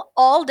throttle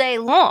all day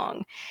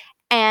long,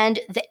 and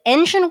the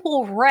engine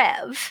will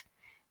rev,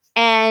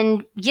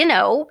 and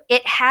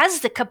it has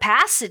the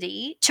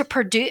capacity to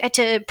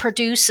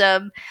produce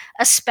a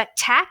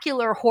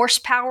spectacular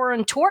horsepower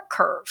and torque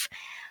curve.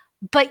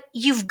 But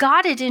you've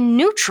got it in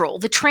neutral.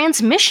 The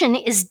transmission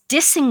is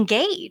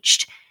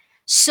disengaged,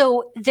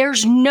 so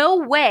there's no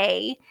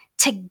way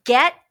to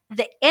get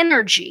the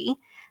energy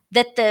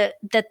that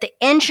the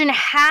engine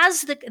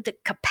has the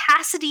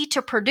capacity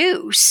to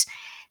produce.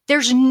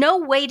 There's no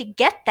way to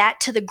get that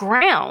to the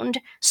ground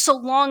so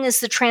long as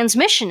the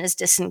transmission is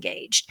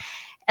disengaged,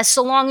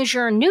 so long as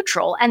you're in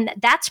neutral. And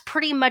that's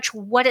pretty much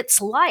what it's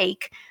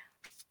like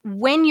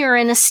when you're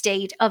in a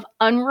state of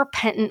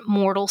unrepentant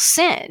mortal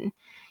sin.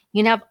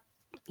 You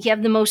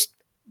have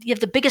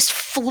the biggest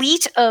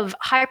fleet of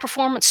high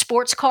performance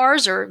sports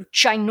cars or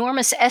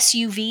ginormous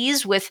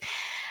SUVs with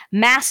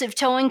massive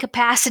towing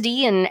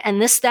capacity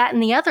and this, that,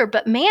 and the other.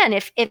 But man,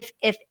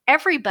 if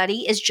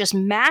everybody is just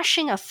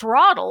mashing a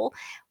throttle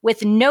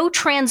with no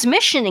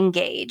transmission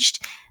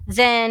engaged,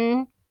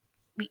 then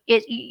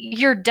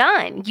you're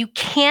done. You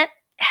can't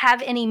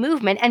have any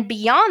movement. And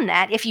beyond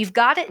that, if you've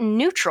got it in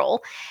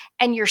neutral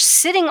and you're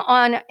sitting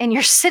on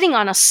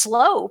a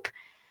slope,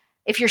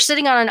 if you're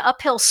sitting on an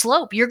uphill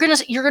slope, you're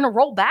gonna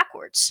roll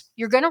backwards.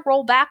 You're gonna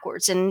roll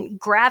backwards, and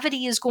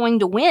gravity is going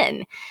to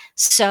win.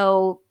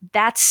 So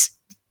that's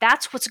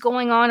what's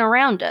going on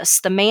around us.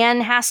 The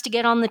man has to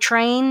get on the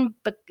train,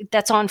 but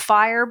that's on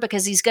fire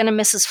because he's going to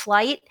miss his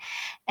flight.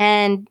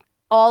 And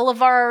all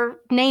of our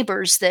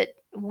neighbors that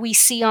we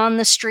see on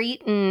the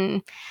street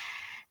and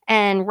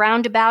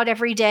roundabout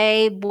every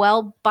day,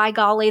 well, by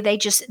golly,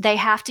 they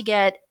have to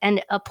get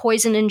a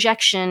poison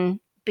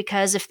injection,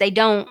 because if they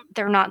don't,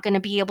 they're not going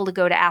to be able to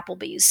go to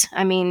Applebee's.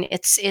 I mean,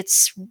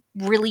 it's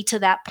really to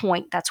that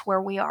point. That's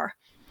where we are.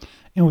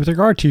 And with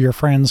regard to your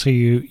friends who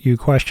you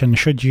question,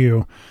 should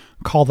you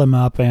call them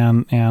up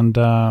and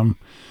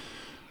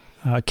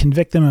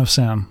convict them of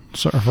sin,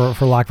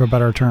 for lack of a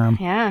better term?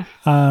 Yeah.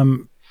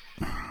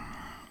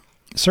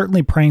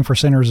 Certainly praying for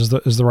sinners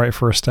is the right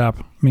first step.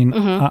 I mean,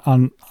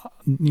 on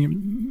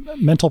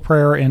mental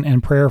prayer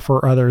and prayer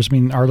for others. I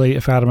mean, Our Lady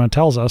of Fatima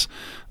tells us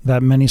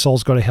that many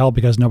souls go to hell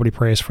because nobody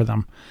prays for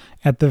them.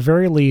 At the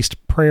very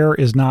least, prayer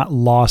is not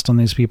lost on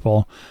these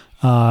people.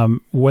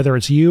 Whether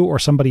it's you or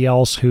somebody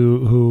else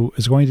who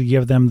is going to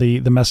give them the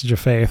message of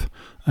faith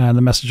and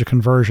the message of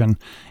conversion,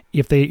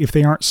 if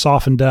they aren't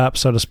softened up,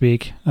 so to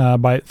speak,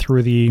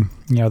 through the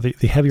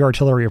heavy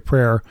artillery of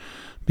prayer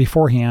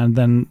beforehand,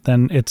 then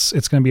it's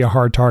going to be a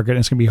hard target. And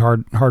it's going to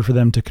be hard for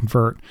them to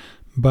convert.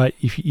 But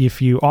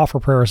if you offer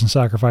prayers and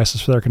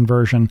sacrifices for their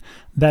conversion,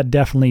 that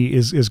definitely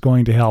is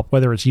going to help,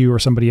 whether it's you or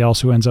somebody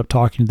else who ends up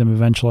talking to them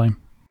eventually.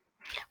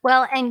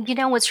 Well, and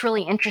what's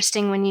really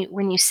interesting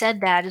when you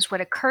said that is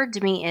what occurred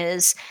to me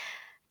is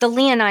the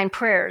Leonine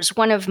prayers.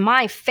 One of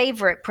my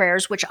favorite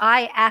prayers, which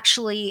I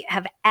actually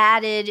have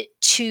added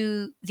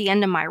to the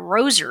end of my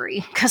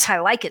rosary because I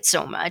like it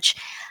so much,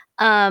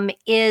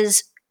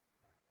 is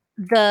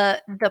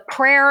the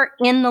prayer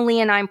in the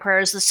Leonine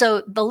prayers.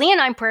 So the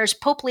Leonine prayers,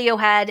 Pope Leo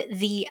had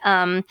the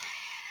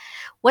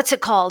what's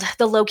it called?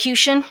 The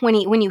locution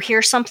when you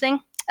hear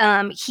something.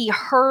 He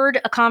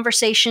heard a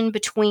conversation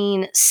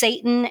between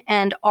Satan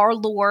and our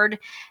Lord,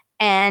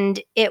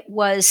 and it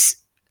was,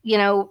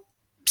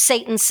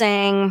 Satan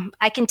saying,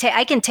 I can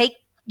take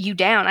you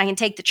down. I can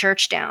take the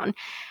church down.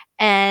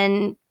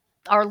 And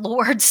our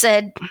Lord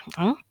said,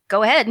 oh,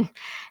 go ahead.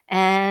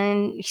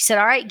 And he said,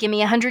 all right, give me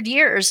 100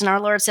 years. And our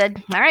Lord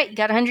said, all right, you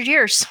got 100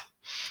 years,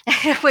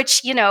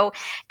 which,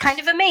 kind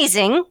of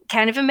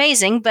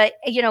amazing. But,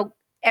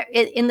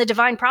 in the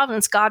divine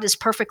providence, God is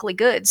perfectly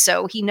good.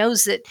 So he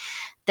knows that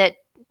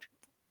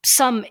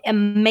some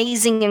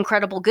amazing,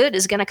 incredible good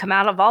is going to come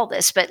out of all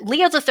this. But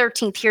Leo the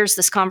 13th hears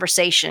this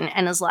conversation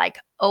and is like,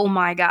 oh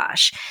my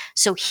gosh.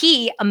 So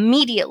he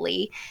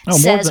immediately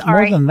says,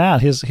 more than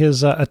that,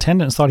 his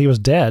attendants thought he was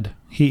dead.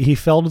 He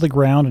fell to the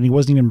ground and he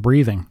wasn't even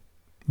breathing.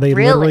 They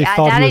Really? literally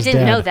thought he was I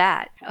didn't know dead.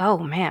 that. Oh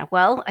man.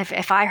 Well,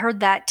 if I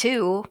heard that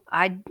too,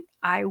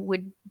 I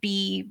would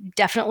be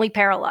definitely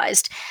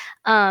paralyzed.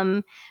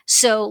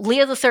 So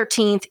Leo the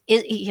 13th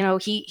is,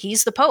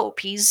 he's the Pope.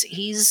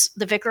 He's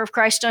the vicar of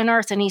Christ on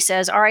earth, and he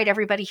says, "All right,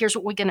 everybody, here's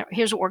what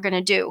we're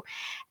gonna do.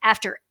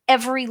 After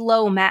every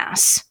low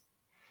mass,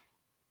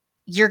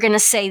 you're gonna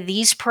say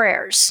these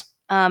prayers."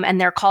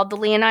 And they're called the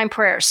Leonine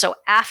prayers. So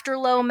after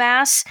low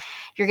mass,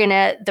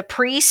 the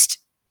priest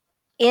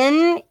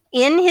in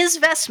his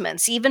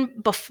vestments,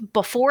 even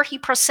before he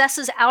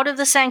processes out of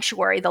the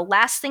sanctuary, the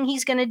last thing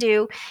he's going to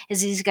do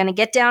is he's going to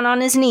get down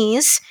on his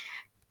knees,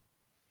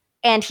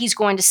 and he's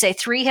going to say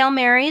 3 Hail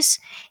Marys.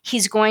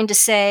 He's going to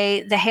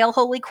say the Hail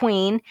Holy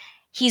Queen.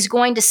 He's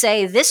going to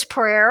say this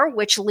prayer,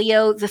 which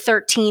Leo the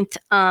 13th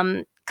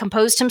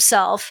composed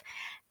himself.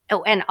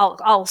 Oh, and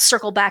I'll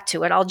circle back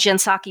to it. I'll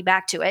Jensaki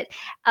back to it.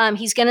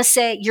 You're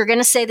going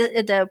to say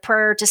the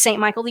prayer to Saint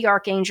Michael the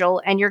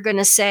Archangel, and you're going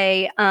to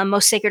say,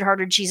 "Most Sacred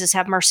Heart of Jesus,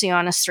 have mercy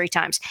on us," 3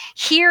 times.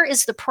 Here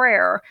is the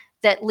prayer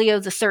that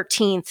Leo the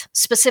 13th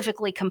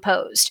specifically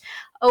composed.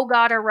 "O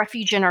God, our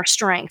refuge and our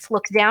strength,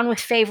 look down with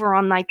favor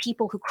on thy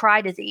people who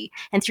cry to thee,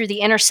 and through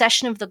the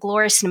intercession of the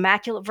glorious and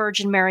immaculate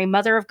Virgin Mary,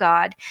 Mother of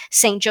God,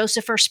 Saint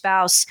Joseph, her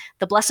spouse,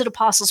 the blessed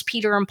apostles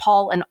Peter and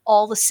Paul, and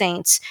all the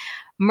saints,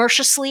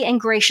 mercilessly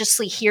and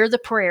graciously hear the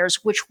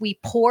prayers which we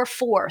pour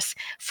forth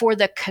for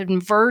the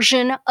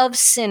conversion of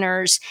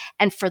sinners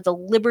and for the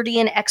liberty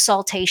and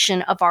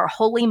exaltation of our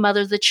Holy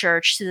Mother, the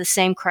Church, to the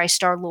same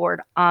Christ our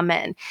Lord.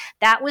 Amen."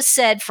 That was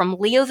said from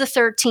Leo the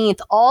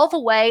 13th all the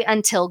way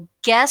until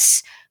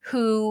guess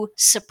who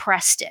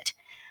suppressed it?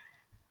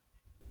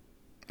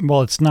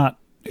 Well, it's not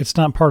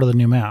part of the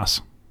new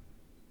mass.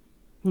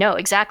 No,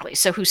 exactly.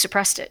 So who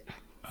suppressed it?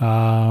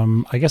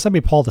 I guess that'd be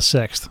Paul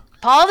VI.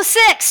 Paul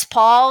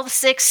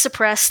VI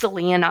suppressed the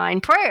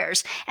Leonine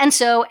prayers. And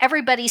so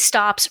everybody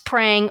stops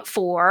praying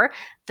for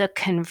the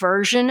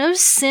conversion of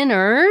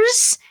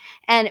sinners.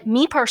 And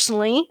me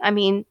personally, I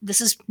mean,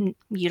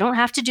 you don't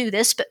have to do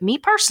this, but me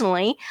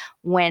personally,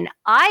 when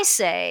I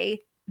say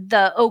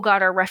the "O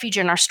God, our refuge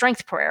and our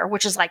strength" prayer,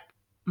 which is like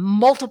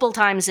multiple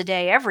times a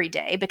day, every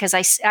day, because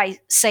I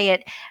say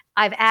it,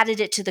 I've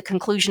added it to the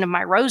conclusion of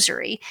my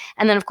rosary.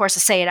 And then of course I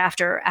say it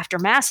after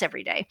mass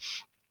every day.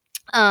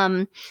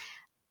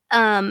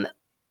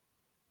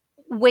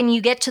 When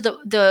you get to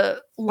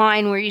the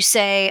line where you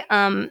say,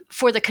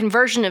 "for the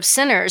conversion of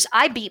sinners,"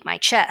 I beat my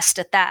chest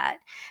at that,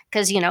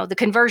 because, the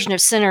conversion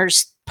of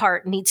sinners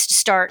part needs to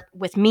start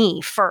with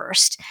me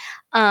first.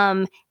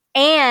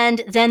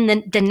 And then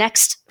the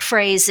next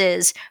phrase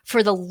is,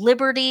 "for the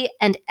liberty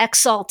and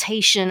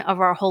exaltation of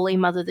our Holy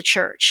Mother, the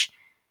Church."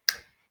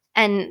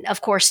 And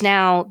of course,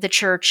 now the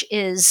Church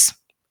is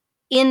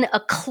in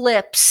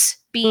eclipse,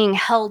 being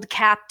held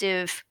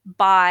captive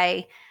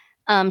by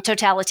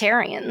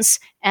totalitarians,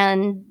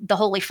 and the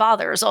Holy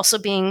Father is also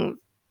being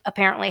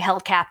apparently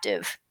held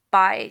captive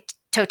by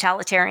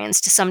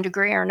totalitarians to some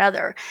degree or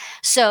another.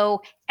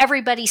 So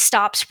everybody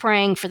stops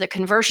praying for the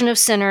conversion of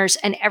sinners,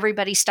 and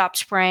everybody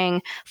stops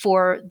praying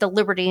for the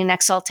liberty and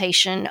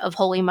exaltation of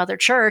Holy Mother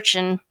Church,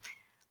 and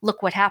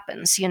look what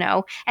happens,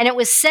 And it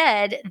was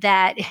said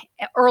that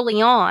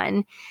early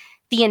on,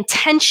 the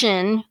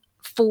intention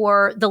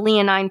for the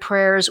Leonine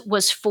prayers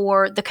was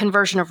for the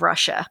conversion of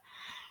Russia.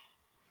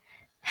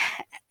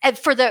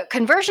 For the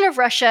conversion of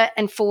Russia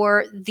and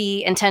for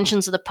the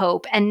intentions of the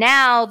Pope. And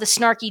now the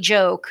snarky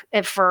joke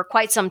for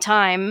quite some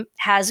time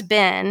has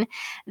been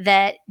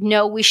that,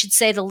 no, we should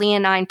say the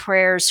Leonine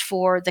prayers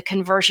for the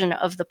conversion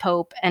of the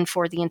Pope and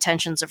for the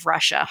intentions of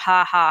Russia.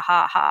 Ha, ha,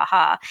 ha, ha,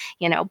 ha.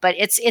 But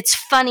it's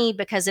funny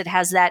because it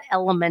has that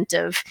element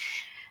of,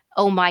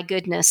 oh my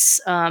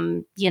goodness,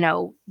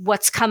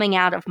 what's coming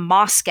out of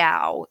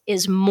Moscow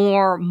is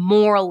more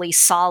morally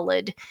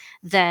solid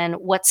than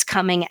what's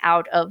coming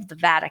out of the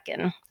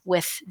Vatican,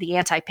 with the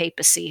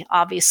anti-papacy,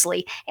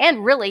 obviously,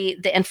 and really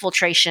the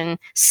infiltration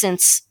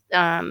since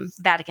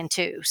Vatican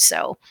II.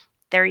 So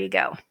there you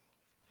go.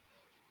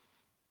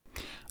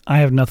 I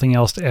have nothing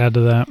else to add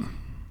to that.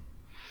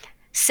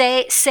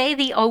 Say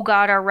the "O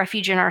God, our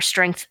refuge and our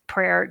strength"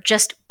 prayer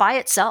just by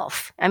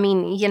itself. I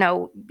mean,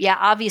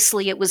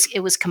 obviously it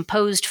was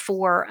composed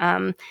for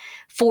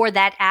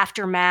that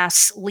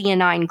aftermass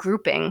Leonine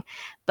grouping,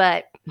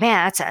 but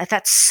man,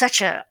 that's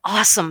such an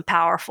awesome,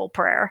 powerful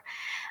prayer.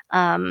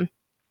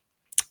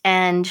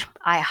 And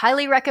I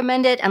highly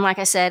recommend it. And like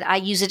I said, I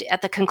use it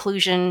at the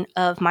conclusion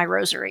of my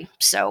rosary.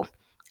 So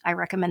I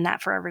recommend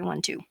that for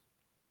everyone too.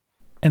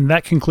 And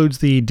that concludes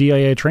the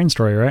DIA train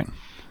story, right?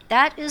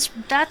 That's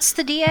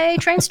the DIA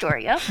train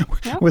story.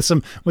 Yep. With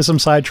some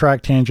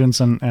sidetrack tangents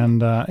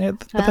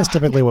but that's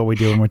typically what we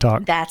do when we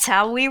talk. That's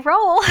how we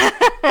roll.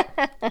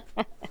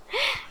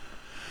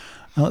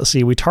 Let's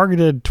see. We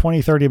targeted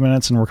 20, 30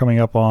 minutes and we're coming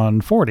up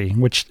on 40,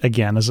 which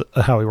again is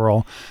how we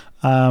roll.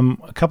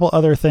 A couple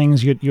other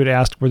things you'd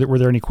asked, were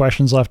there any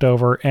questions left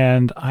over?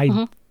 And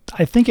I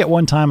I think at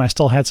one time I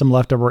still had some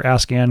leftover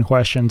Ask Ann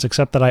questions,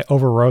 except that I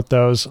overwrote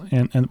those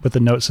with the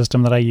note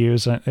system that I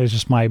use. It's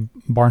just my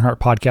Barnhart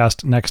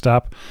podcast Next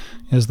Up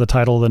is the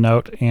title of the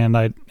note. And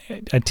I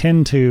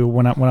tend to,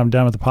 when I'm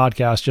done with the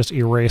podcast, just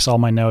erase all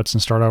my notes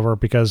and start over,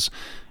 because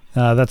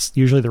that's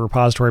usually the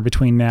repository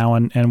between now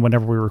and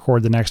whenever we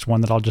record the next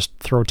one, that I'll just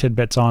throw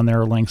tidbits on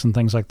there, links and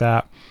things like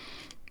that.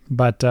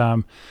 But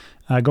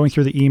going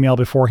through the email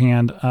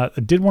beforehand, I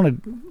did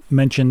want to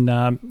mention,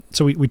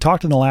 so we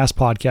talked in the last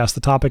podcast,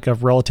 the topic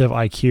of relative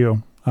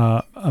IQ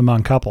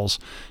among couples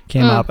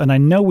came up. And I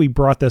know we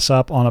brought this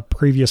up on a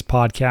previous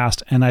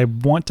podcast, and I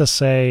want to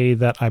say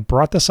that I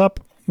brought this up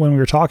when we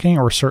were talking,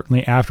 or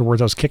certainly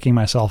afterwards. I was kicking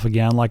myself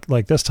again,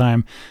 like this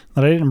time,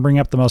 that I didn't bring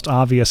up the most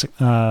obvious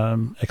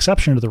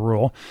exception to the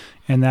rule,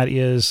 and that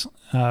is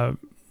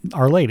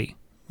Our Lady.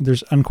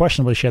 There's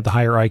unquestionably, she had the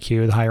higher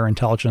IQ, the higher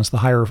intelligence,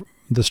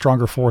 the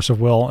stronger force of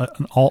will,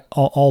 and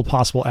all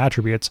possible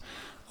attributes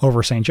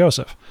over Saint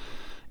Joseph.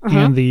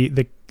 And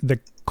the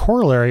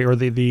corollary, or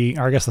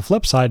I guess the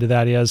flip side to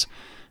that is,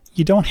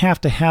 you don't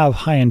have to have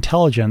high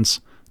intelligence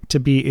to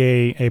be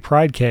a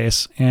pride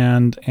case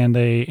and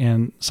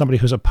somebody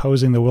who's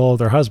opposing the will of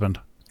their husband.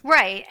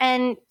 Right.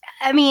 And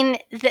I mean,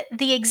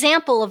 the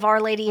example of Our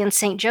Lady and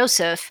Saint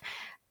Joseph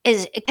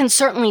it can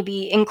certainly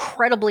be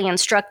incredibly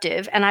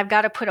instructive. And I've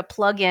got to put a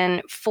plug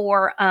in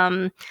for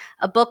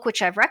a book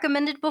which I've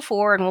recommended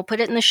before, and we'll put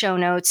it in the show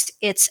notes.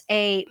 It's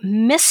a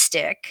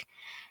mystic,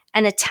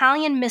 an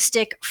Italian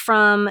mystic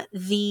from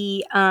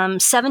the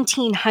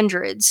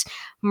 1700s,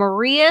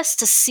 Maria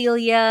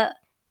Cecilia.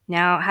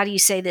 Now, how do you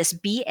say this?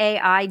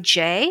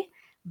 B-A-I-J?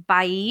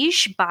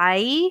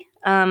 Baige?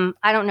 I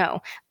don't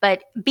know,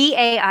 but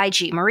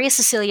B-A-I-G, Maria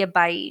Cecilia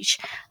Baige.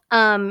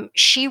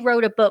 She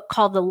wrote a book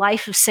called The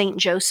Life of Saint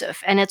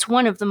Joseph, and it's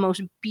one of the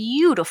most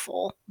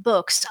beautiful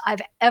books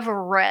I've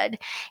ever read.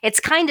 It's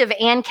kind of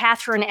Anne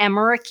Catherine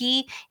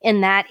Emmerich-y in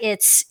that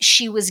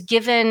she was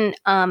given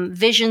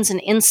visions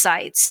and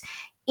insights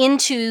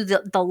into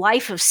the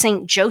life of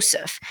Saint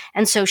Joseph,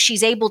 and so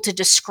she's able to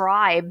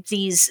describe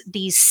these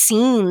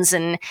scenes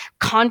and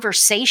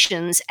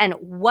conversations and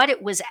what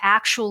it was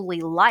actually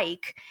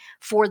like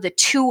for the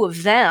two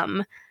of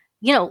them,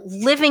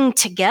 living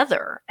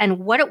together, and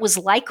what it was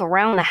like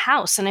around the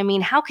house. And I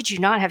mean, how could you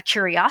not have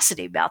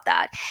curiosity about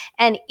that?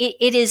 And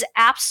it is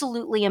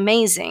absolutely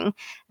amazing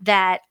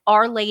that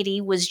Our Lady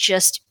was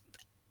just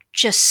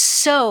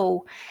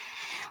so,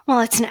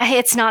 well,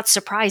 it's not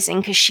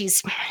surprising because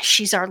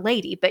she's Our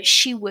Lady, but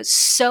she was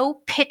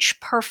so pitch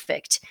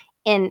perfect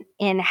in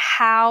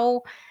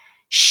how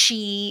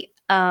she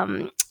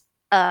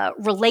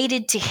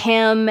related to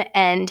him,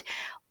 and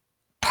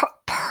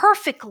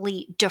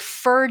perfectly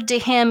deferred to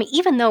him,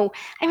 even though,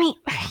 I mean,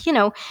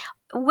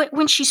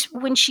 when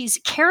she's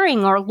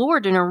carrying our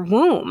Lord in her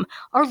womb,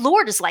 our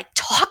Lord is like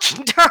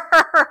talking to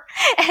her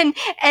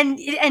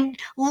and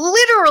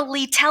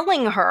literally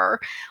telling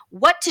her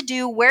what to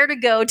do, where to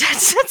go,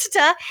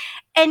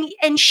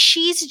 and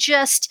she's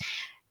just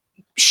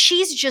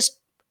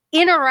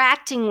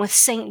interacting with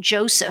Saint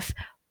Joseph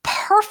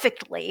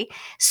perfectly,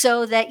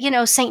 so that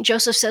Saint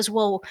Joseph says,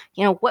 well,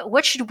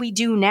 what should we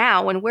do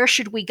now, and where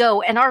should we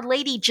go? And Our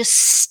Lady just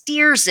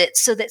steers it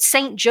so that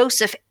Saint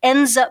Joseph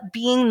ends up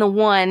being the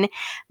one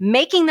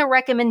making the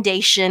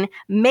recommendation,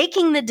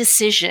 making the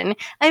decision.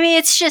 I mean,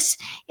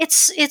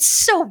 it's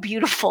so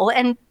beautiful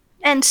and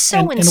so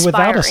inspiring, and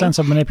without a sense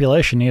of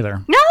manipulation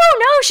either. No,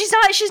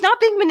 she's not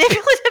being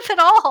manipulative at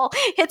all.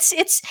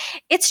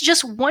 It's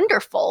just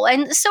wonderful.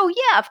 And so,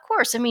 yeah, of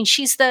course, I mean,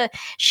 she's the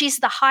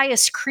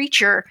highest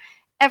creature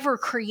ever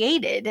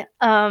created.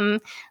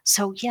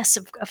 So yes,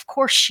 of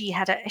course, she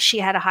had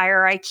a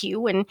higher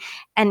IQ,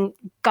 and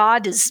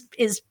God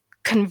is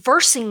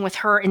conversing with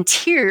her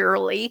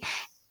interiorly,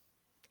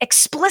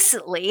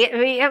 explicitly. I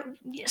mean,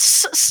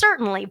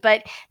 certainly,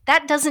 but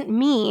that doesn't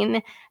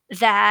mean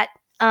that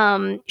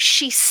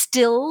she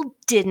still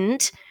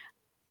didn't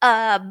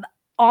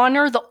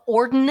honor the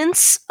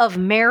ordinance of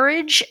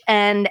marriage,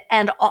 and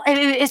all. I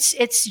mean,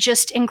 it's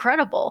just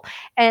incredible,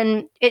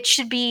 and it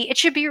should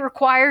be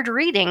required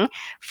reading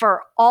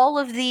for all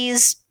of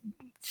these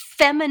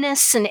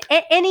feminists, and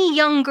any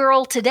young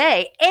girl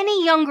today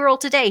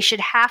should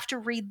have to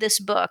read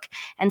this book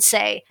and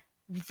say,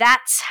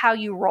 that's how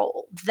you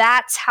roll.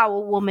 That's how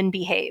a woman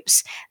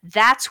behaves.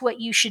 That's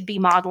what you should be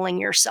modeling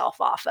yourself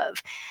off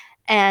of.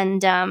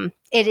 And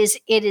it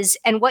is,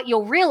 and what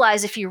you'll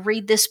realize if you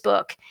read this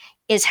book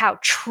is how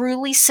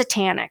truly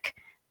satanic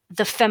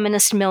the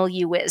feminist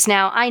milieu is.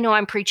 Now, I know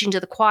I'm preaching to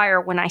the choir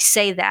when I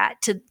say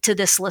that to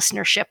this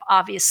listenership,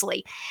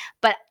 obviously,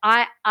 but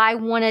I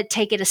want to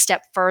take it a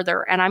step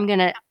further, and I'm going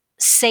to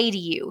say to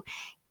you,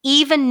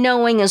 even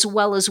knowing as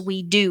well as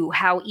we do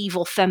how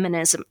evil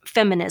feminism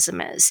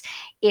is,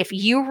 if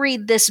you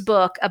read this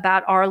book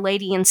about Our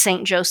Lady and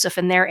Saint Joseph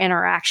and their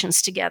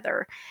interactions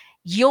together,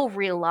 you'll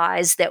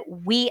realize that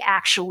we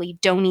actually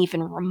don't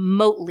even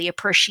remotely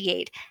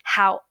appreciate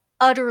how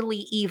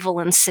utterly evil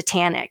and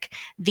satanic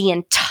the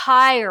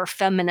entire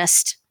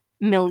feminist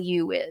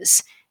milieu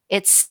is.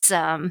 It's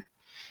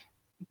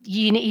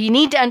you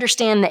need to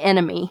understand the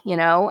enemy,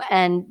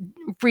 and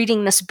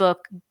reading this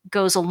book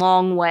goes a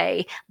long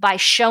way by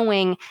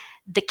showing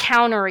the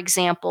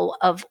counterexample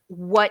of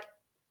what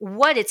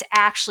it's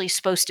actually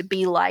supposed to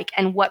be like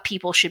and what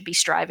people should be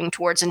striving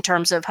towards in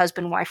terms of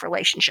husband-wife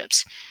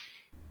relationships.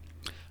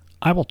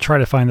 I will try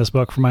to find this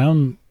book for my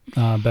own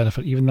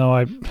benefit, even though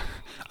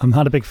I'm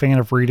not a big fan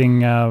of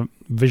reading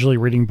visually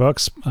reading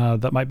books.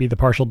 That might be the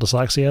partial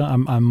dyslexia.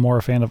 I'm more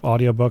a fan of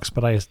audiobooks,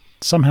 but I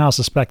somehow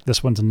suspect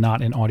this one's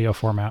not in audio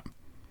format.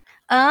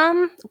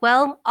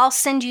 Well, I'll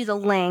send you the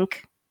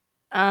link,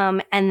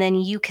 and then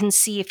you can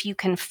see if you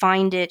can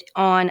find it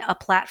on a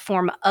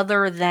platform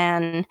other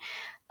than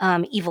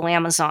Evil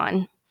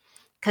Amazon,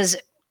 because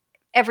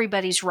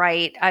everybody's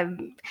right.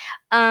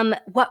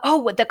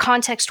 What the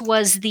context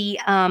was the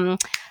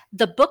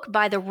book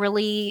by the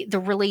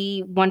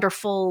really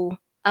wonderful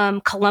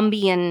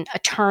Colombian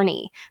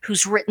attorney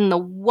who's written the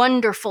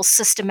wonderful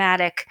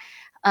systematic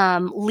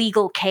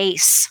legal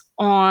case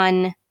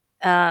on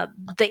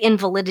the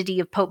invalidity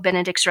of Pope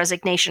Benedict's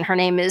resignation. Her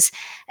name is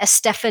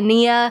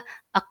Estefania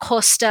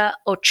Acosta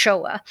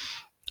Ochoa.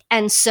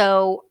 And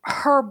so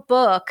her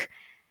book,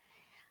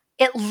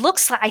 it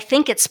looks like, I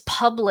think it's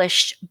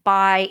published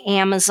by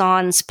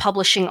Amazon's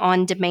publishing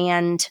on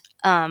demand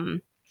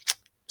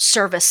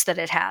service that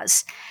it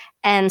has.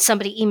 And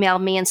somebody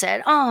emailed me and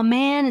said, "Oh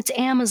man, it's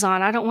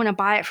Amazon. I don't want to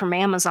buy it from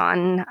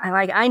Amazon."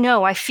 I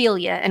know, I feel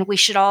you. And we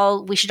should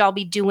all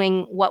be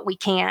doing what we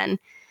can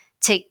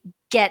to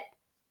get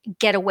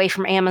away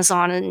from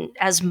Amazon and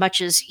as much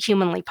as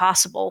humanly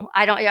possible.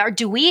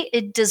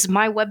 Does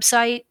my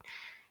website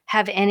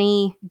have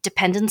any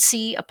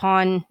dependency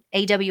upon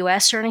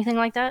AWS or anything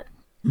like that?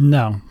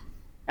 No.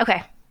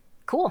 Okay,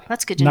 cool.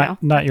 That's good to know.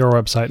 Not your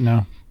website,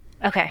 no.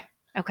 Okay.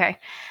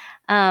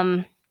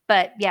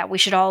 But yeah, we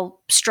should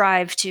all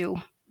strive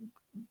to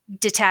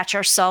detach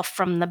ourselves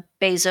from the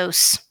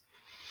Bezos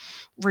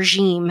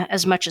regime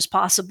as much as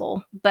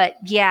possible. But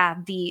yeah,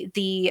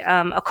 the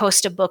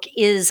Acosta book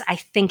I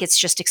think it's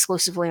just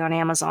exclusively on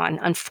Amazon,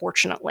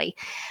 unfortunately.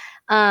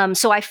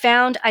 So I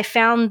found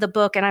the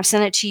book and I've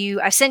sent it to you.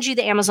 I sent you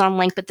the Amazon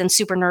link, but then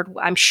Super Nerd,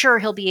 I'm sure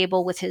he'll be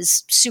able, with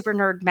his super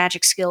nerd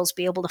magic skills,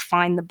 be able to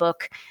find the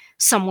book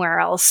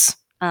somewhere else,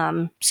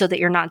 so that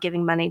you're not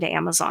giving money to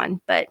Amazon.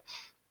 But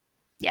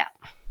yeah,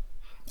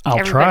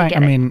 I'll try. I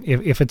mean,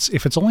 if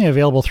it's only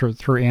available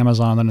through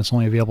Amazon, then it's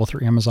only available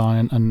through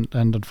Amazon, and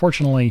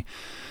unfortunately,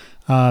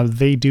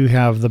 they do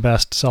have the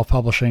best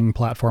self-publishing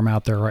platform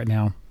out there right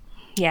now.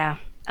 Yeah.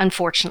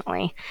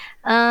 Unfortunately.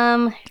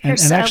 And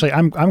actually,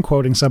 I'm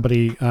quoting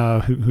somebody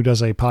who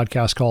does a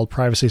podcast called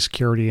Privacy,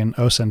 Security, and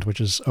OSINT, which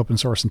is Open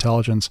Source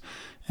Intelligence,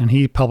 and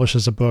he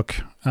publishes a book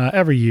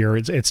every year.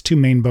 It's two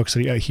main books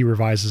that he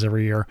revises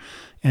every year,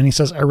 and he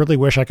says, "I really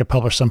wish I could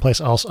publish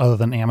someplace else other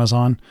than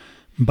Amazon,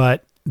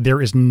 but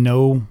there is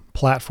no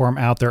platform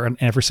out there, and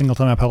every single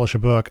time I publish a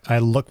book, I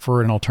look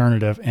for an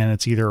alternative, and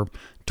it's either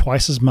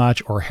twice as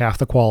much or half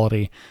the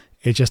quality.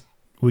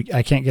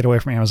 I can't get away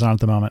from Amazon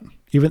at the moment."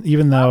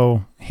 Even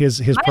though his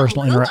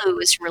personal Lulu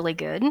is really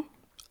good.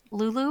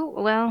 Lulu,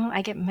 well,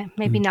 I get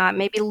maybe not.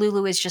 Maybe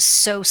Lulu is just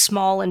so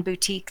small and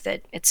boutique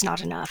that it's not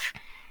enough.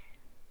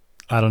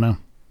 I don't know.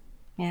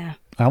 Yeah.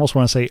 I almost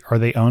want to say, are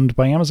they owned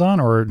by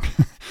Amazon, or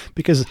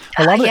because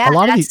a lot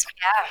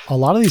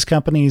of these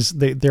companies,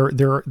 there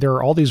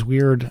are all these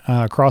weird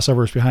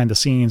crossovers behind the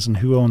scenes and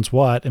who owns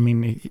what. I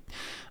mean,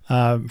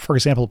 for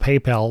example,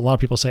 PayPal. A lot of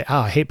people say,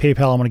 "I hate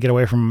PayPal. I'm going to get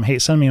away from. Hey,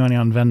 send me money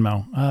on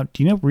Venmo."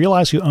 Do you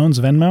realize who owns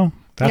Venmo?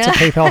 That's a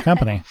PayPal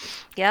company.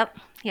 Yep.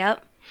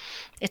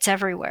 It's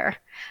everywhere.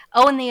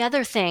 Oh, and the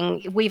other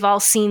thing, we've all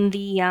seen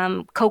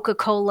the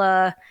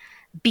Coca-Cola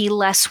Be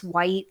Less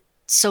White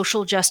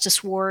social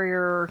justice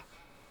warrior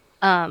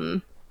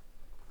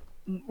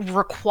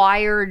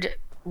required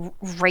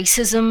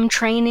racism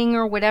training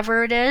or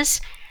whatever it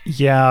is.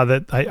 Yeah,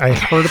 that I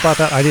heard about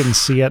that. I didn't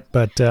see it,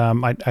 but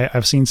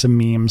I've seen some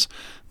memes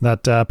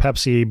that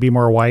Pepsi Be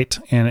More White,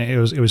 and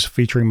it was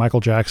featuring Michael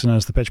Jackson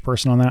as the pitch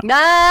person on that.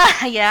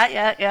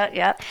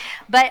 Yeah.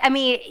 But I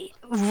mean,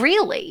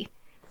 really,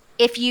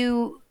 if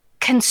you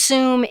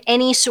consume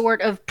any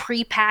sort of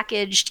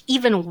prepackaged,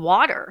 even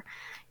water,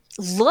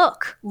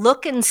 look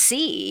and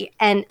see,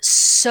 and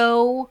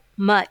so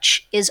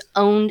much is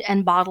owned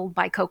and bottled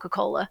by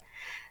Coca-Cola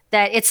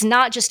that it's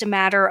not just a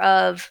matter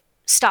of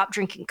stop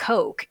drinking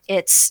Coke.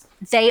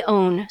 They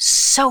own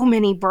so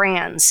many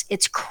brands.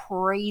 It's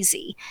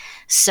crazy.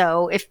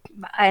 So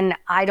and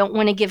I don't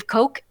want to give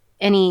Coke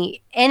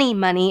any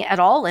money at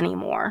all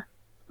anymore.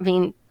 I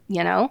mean,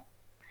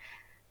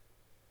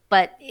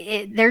 but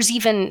there's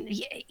even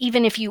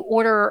if you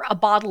order a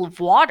bottle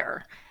of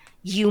water,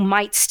 you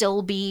might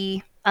still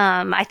be,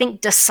 I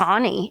think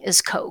Dasani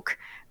is Coke.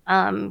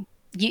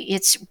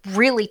 It's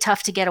really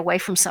tough to get away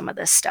from some of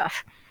this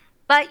stuff,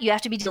 but you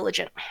have to be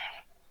diligent.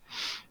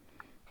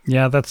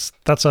 Yeah, that's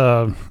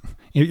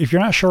if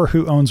you're not sure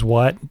who owns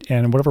what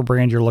and whatever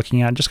brand you're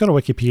looking at, just go to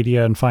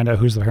Wikipedia and find out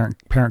who's the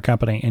parent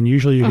company. And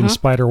usually you can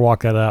spider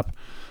walk that up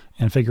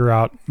and figure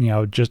out,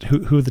 just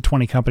who the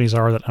 20 companies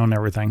are that own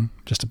everything,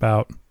 just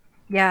about.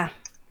 Yeah.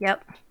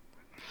 Yep.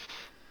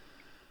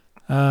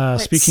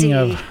 Speaking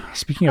of,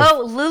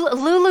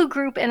 Lulu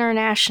Group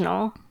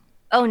International.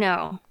 Oh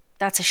no,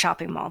 that's a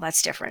shopping mall.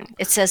 That's different.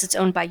 It says it's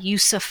owned by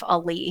Yusuf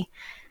Ali.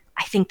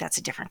 I think that's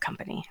a different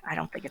company. I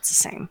don't think it's the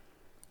same.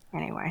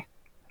 Anyway.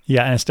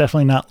 Yeah, and it's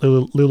definitely not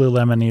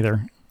Lululemon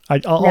either.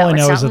 All No, I it's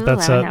know not is that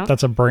Lululemon, no.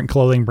 that's a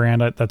clothing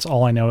brand. That's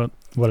all I know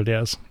what it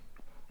is.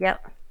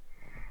 Yep.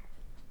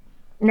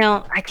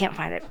 No, I can't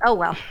find it. Oh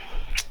well.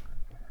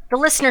 The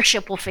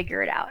listenership will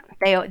figure it out.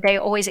 They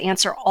always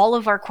answer all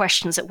of our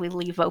questions that we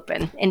leave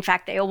open. In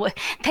fact, they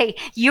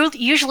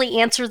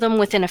usually answer them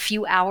within a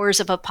few hours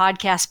of a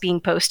podcast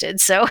being posted.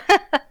 So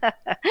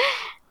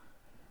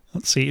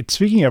Let's see.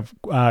 Speaking of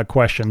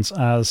questions,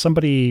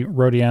 somebody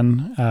wrote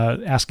in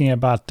asking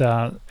about.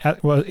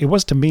 Well, it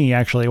was to me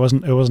actually. It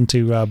wasn't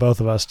to both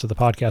of us, to the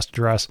podcast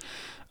address,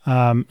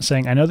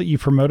 saying, "I know that you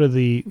promoted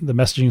the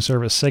messaging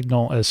service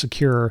Signal as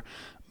secure,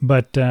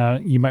 but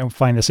you might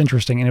find this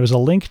interesting." And it was a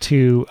link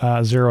to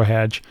Zero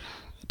Hedge,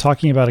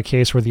 talking about a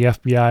case where the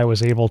FBI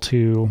was able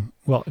to,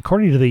 well,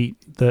 according to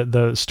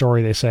the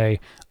story, they say,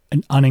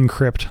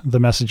 unencrypt the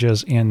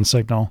messages in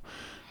Signal.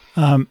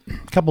 A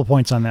couple of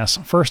points on this.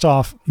 First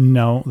off,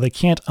 no, they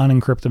can't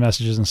unencrypt the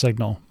messages in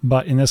Signal,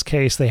 but in this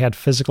case, they had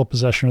physical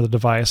possession of the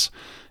device,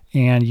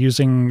 and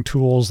using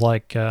tools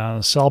like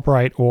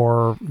Cellbrite,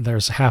 or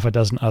there's half a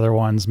dozen other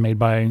ones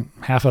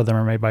half of them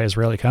are made by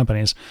Israeli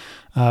companies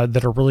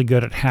that are really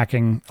good at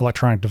hacking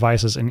electronic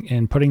devices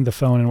and putting the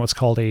phone in what's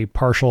called a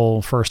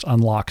partial first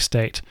unlock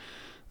state.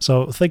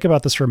 So think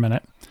about this for a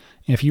minute.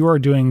 If you are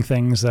doing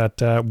things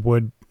that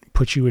would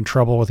put you in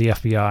trouble with the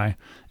FBI,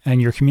 and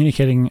you're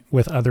communicating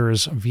with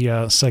others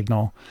via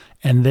Signal,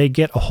 and they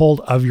get a hold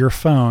of your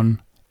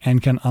phone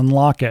and can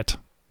unlock it,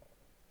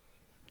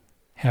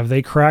 have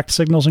they cracked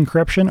Signal's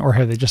encryption, or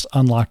have they just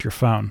unlocked your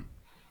phone?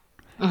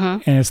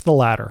 Mm-hmm. And it's the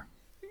latter.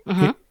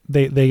 Mm-hmm.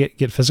 They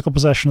get physical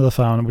possession of the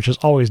phone, which is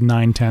always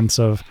 9/10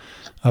 of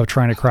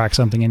trying to crack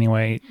something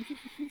anyway.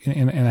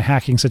 In a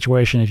hacking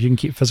situation, if you can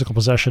keep physical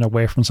possession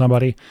away from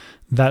somebody,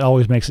 that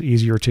always makes it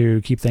easier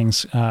to keep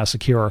things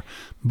secure.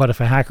 But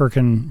if a hacker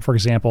can, for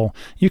example,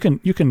 you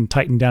can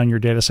tighten down your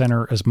data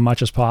center as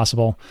much as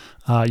possible.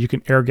 You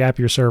can air gap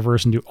your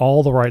servers and do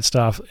all the right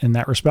stuff in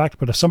that respect.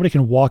 But if somebody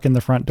can walk in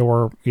the front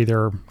door,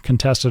 either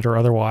contested or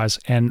otherwise,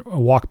 and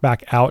walk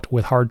back out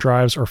with hard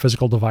drives or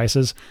physical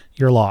devices,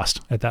 you're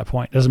lost at that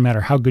point. It doesn't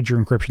matter how good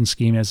your encryption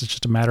scheme is. It's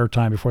just a matter of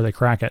time before they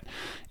crack it.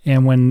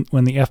 And when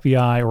the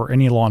FBI or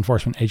any law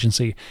enforcement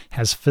agency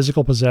has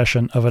physical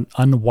possession of an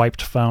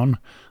unwiped phone,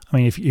 I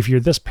mean, if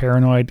you're this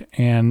paranoid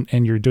and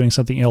you're doing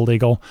something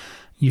illegal,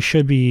 you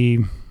should be.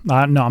 No,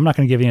 I'm not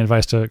going to give any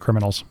advice to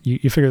criminals.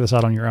 You figure this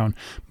out on your own.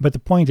 But the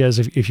point is,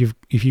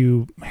 if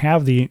you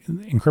have the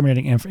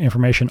incriminating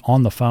information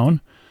on the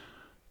phone,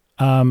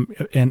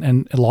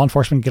 and law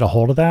enforcement get a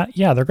hold of that,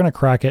 yeah, they're going to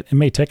crack it. It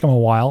may take them a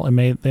while.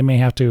 They may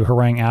have to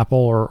harangue Apple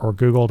or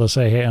Google to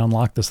say, hey,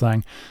 unlock this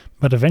thing.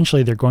 But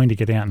eventually they're going to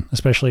get in,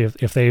 especially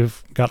if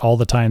they've got all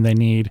the time they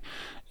need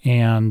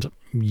and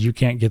you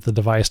can't get the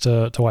device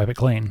to wipe it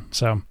clean.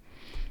 So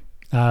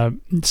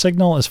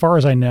Signal, as far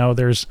as I know,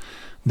 there's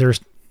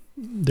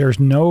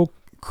no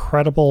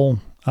credible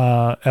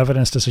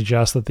evidence to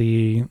suggest that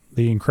the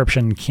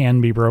encryption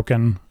can be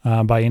broken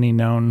by any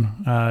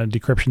known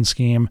decryption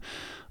scheme.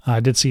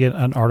 I did see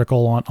an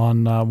article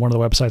on one of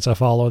the websites I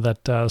follow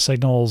that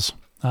Signal's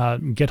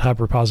GitHub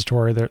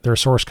repository, their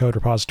source code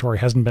repository,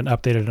 hasn't been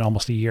updated in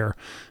almost a year,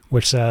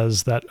 which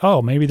says that,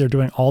 oh, maybe they're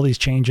doing all these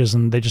changes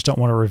and they just don't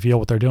want to reveal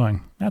what they're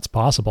doing. That's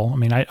possible. I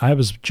mean, I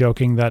was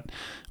joking that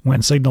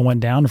when Signal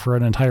went down for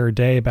an entire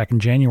day back in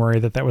January,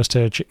 that was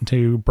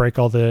to break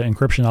all the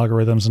encryption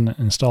algorithms and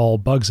install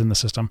bugs in the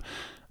system.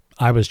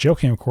 I was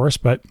joking, of course,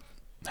 but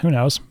who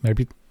knows?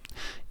 Maybe.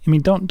 I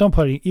mean, don't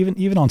put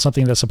even on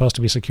something that's supposed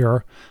to be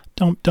secure.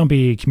 Don't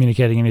be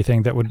communicating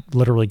anything that would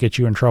literally get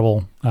you in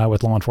trouble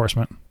with law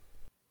enforcement.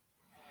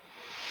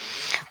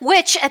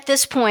 Which at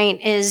this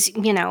point is,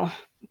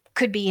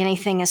 could be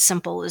anything as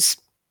simple as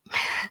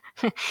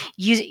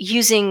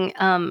using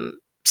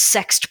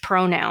sexed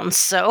pronouns.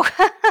 So,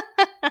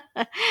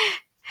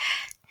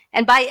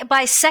 and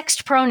by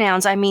sexed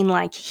pronouns, I mean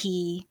like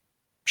he,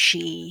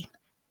 she,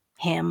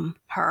 him,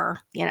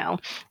 her.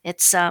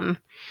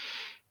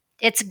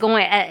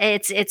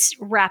 It's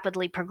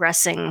rapidly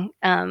progressing.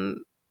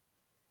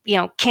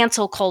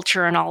 Cancel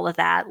culture and all of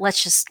that.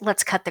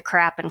 Let's cut the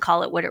crap and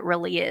call it what it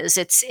really is.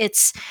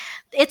 It's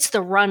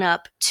the run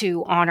up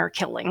to honor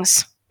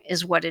killings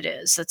is what it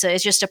is.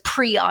 It's just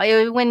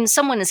when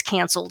someone is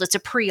canceled, it's a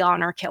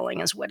pre-honor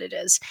killing is what it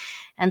is.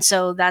 And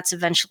so that's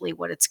eventually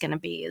what it's going to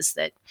be, is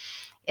that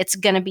it's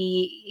going to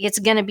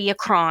be a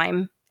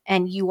crime.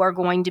 And you are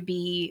going to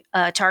be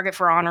a target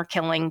for honor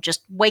killing,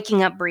 just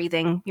waking up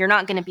breathing. You're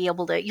not going to be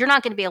able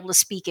to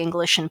speak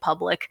English in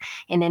public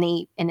in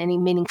any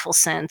meaningful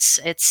sense.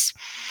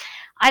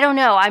 I don't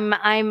know.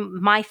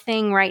 My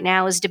thing right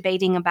now is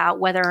debating about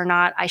whether or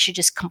not I should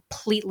just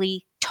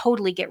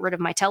totally get rid of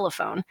my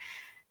telephone.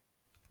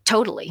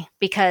 Totally.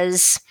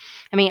 Because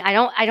I mean,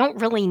 I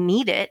don't really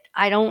need it.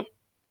 I don't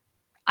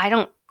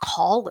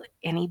call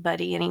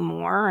anybody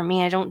anymore. I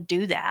mean, I don't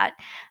do that.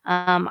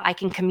 I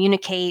can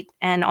communicate,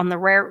 and on the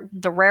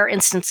rare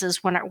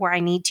instances where I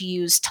need to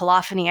use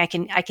telephony, I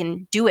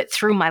can do it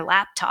through my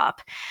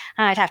laptop.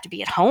 I'd have to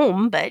be at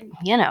home, but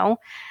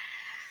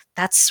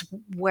that's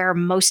where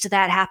most of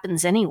that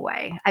happens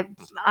anyway.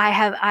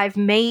 I've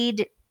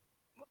made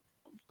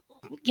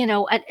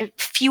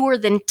fewer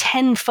than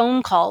 10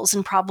 phone calls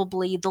in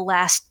probably the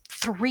last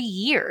 3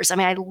 years. I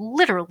mean, I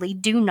literally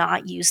do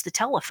not use the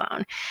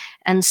telephone.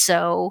 And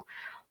so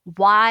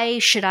why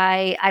should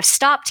I've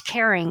stopped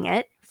carrying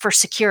it for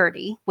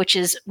security, which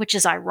is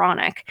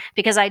ironic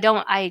because I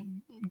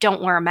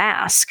don't wear a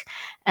mask.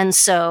 And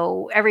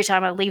so every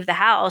time I leave the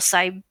house,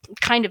 I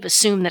kind of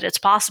assume that it's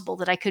possible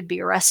that I could be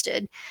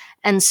arrested.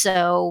 And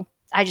so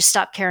I just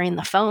stopped carrying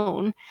the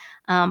phone.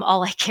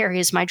 All I carry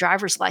is my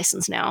driver's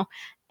license now.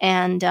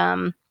 And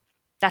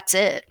that's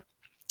it.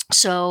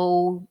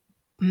 So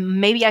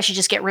maybe I should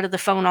just get rid of the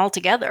phone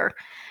altogether.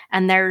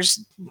 And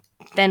there's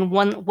then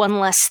one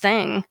less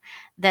thing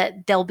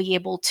that they'll be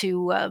able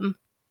to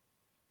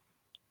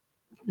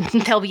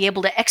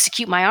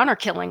execute my honor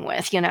killing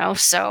with,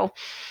 So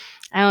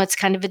I know it's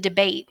kind of a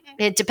debate.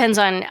 It depends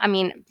on, I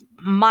mean,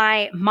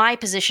 my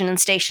position and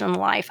station in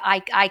life.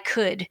 I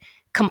could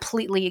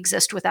completely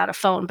exist without a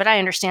phone, but I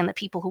understand that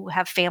people who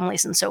have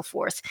families and so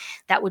forth,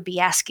 that would be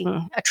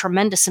asking a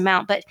tremendous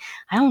amount. But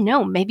I don't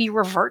know, maybe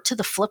revert to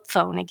the flip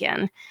phone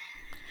again.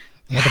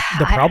 Well,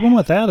 the problem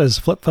with that is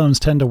flip phones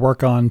tend to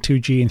work on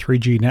 2G and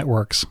 3G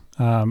networks.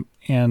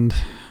 And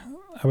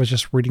I was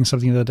just reading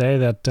something the other day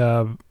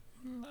that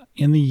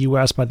in the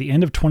US, by the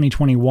end of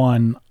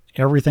 2021,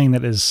 everything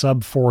that is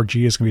sub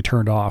 4G is going to be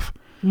turned off.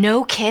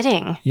 No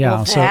kidding. Yeah,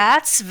 well,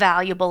 that's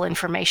valuable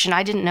information.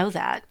 I didn't know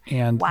that.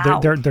 And wow.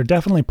 they're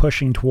definitely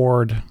pushing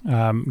toward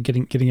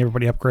getting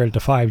everybody upgraded to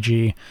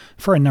 5G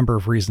for a number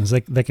of reasons.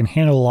 They can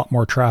handle a lot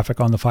more traffic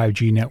on the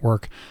 5G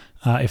network.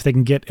 If they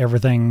can get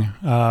everything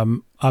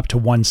up to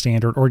one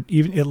standard, or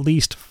even at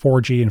least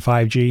 4G and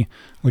 5G,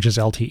 which is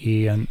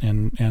LTE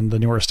and the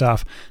newer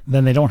stuff,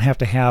 then they don't have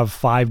to have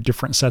 5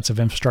 different sets of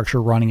infrastructure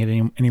running at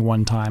any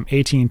one time.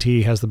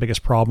 AT&T has the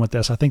biggest problem with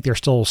this. I think they're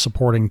still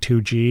supporting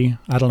 2G.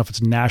 I don't know if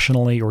it's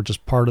nationally or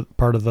just part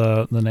of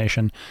the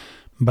nation,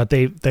 but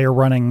they are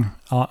running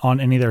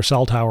on any of their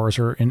cell towers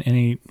or in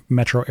any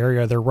metro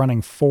area. They're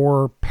running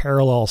 4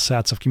 parallel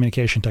sets of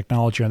communication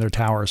technology on their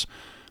towers.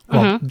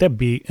 Well, it'd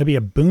be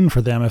a boon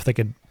for them if they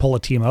could pull a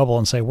T-Mobile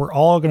and say, we're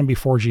all going to be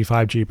 4G,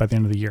 5G by the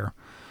end of the year,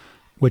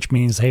 which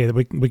means, hey,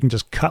 we can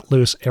just cut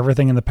loose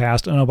everything in the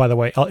past. And oh, by the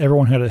way,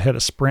 everyone who had a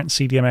Sprint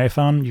CDMA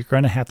phone, you're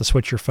going to have to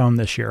switch your phone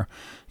this year.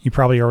 You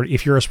probably already,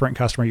 if you're a Sprint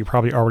customer, you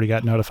probably already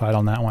got notified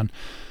on that one.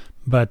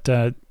 But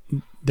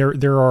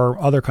there are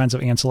other kinds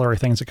of ancillary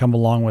things that come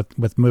along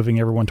with moving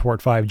everyone toward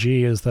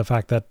 5G is the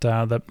fact that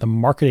the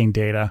marketing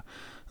data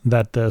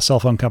that the cell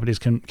phone companies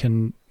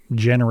can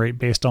generate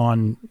based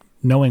on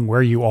knowing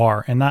where you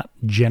are, and not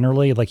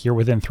generally like you're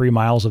within 3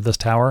 miles of this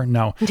tower.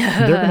 No,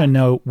 they're going to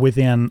know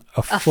within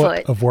a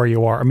foot of where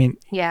you are. I mean,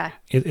 yeah,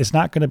 it's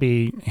not going to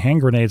be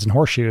hand grenades and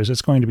horseshoes.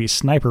 It's going to be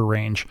sniper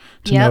range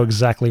to know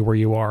exactly where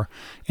you are.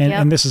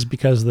 And this is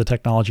because of the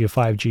technology of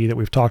 5G that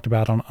we've talked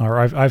about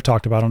I've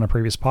talked about on a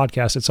previous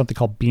podcast. It's something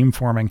called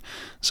beamforming.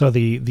 So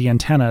the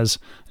antennas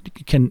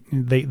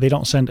they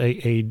don't send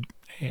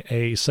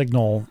a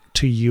signal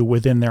to you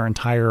within their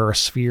entire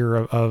sphere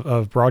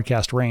of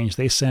broadcast range.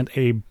 They send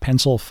a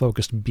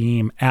pencil-focused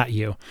beam at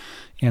you,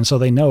 and so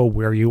they know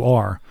where you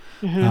are.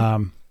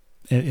 And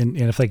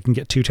if they can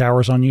get 2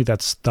 towers on you,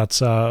 that's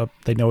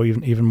they know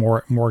even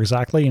more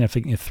exactly. And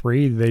if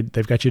 3,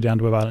 they've got you down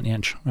to about an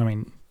inch. I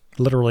mean,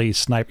 literally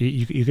snipe.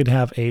 You could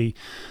have a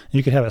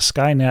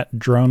Skynet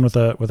drone with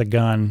a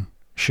gun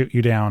shoot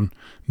you down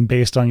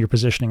based on your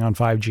positioning on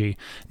 5G.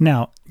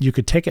 Now, you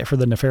could take it for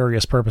the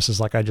nefarious purposes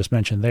like I just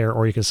mentioned there,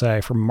 or you could say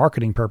for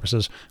marketing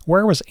purposes,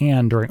 where was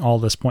Anne during all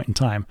this point in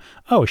time?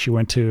 Oh, she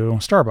went to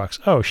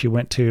Starbucks. Oh, she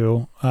went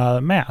to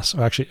Mass.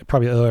 Or actually,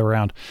 probably the other way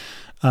around.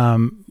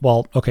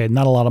 Well, okay,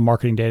 not a lot of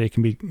marketing data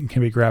can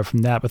be grabbed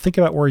from that, but think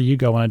about where you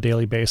go on a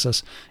daily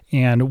basis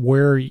and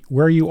where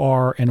you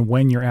are and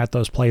when you're at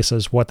those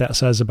places, what that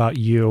says about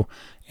you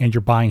and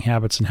your buying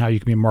habits and how you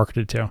can be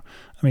marketed to.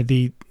 I mean,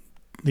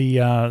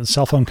 the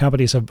cell phone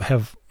companies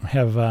have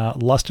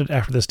lusted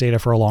after this data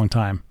for a long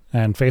time,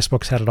 and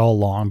Facebook's had it all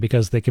along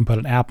because they can put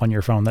an app on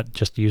your phone that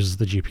just uses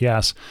the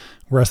GPS,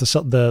 whereas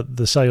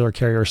the cellular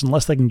carriers,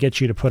 unless they can get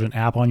you to put an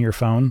app on your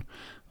phone,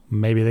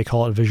 maybe they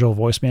call it visual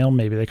voicemail,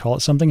 maybe they call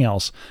it something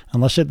else,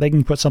 unless they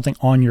can put something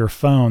on your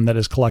phone that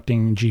is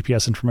collecting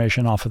GPS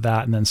information off of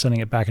that and then sending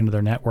it back into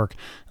their network,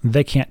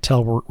 they can't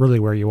tell really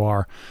where you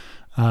are.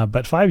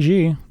 But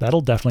 5G,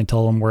 that'll definitely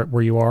tell them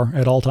where you are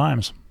at all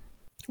times.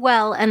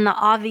 Well, and the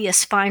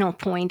obvious final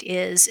point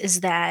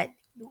is that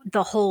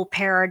the whole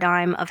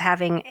paradigm of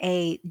having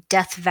a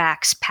death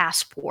vax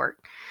passport,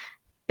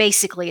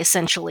 basically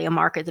essentially a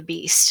mark of the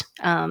beast,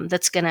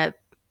 that's going to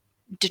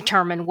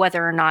determine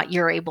whether or not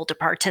you're able to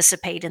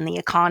participate in the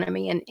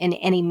economy in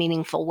any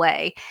meaningful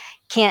way.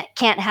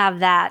 Can't have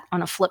that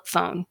on a flip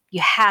phone.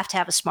 You have to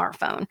have a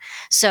smartphone.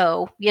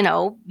 So,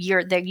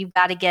 you're there. You've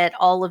got to get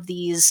all of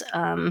these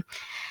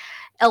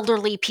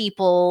elderly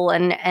people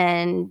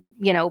and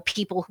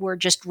people who are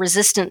just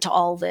resistant to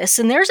all this.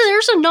 And there's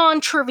a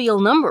non-trivial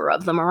number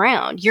of them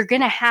around. You're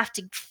going to have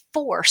to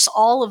force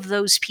all of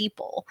those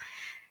people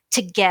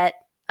to get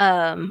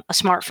a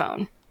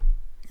smartphone.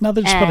 No,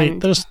 they're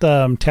just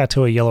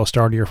tattoo a yellow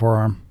star to your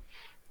forearm.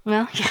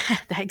 Well, yeah,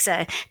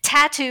 exactly.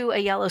 Tattoo a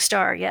yellow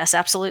star. Yes,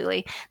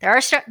 absolutely. They're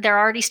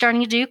already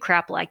starting to do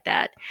crap like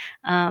that.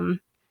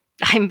 I'm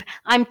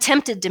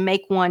tempted to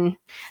make one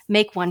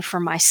for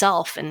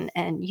myself and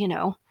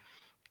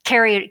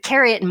carry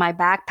it in my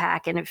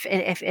backpack. And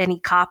if any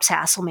cops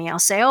hassle me, I'll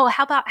say, oh,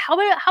 how about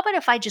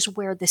if I just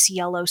wear this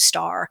yellow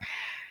star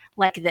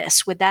like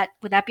this? Would that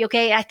be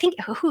okay? I think,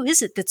 who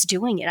is it that's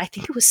doing it? I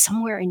think it was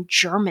somewhere in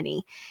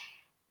Germany.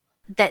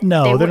 They're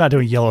not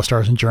doing yellow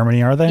stars in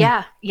Germany, are they?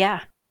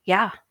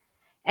 Yeah.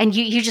 And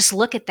you just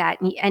look at that,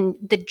 and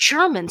the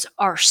Germans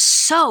are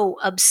so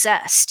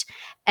obsessed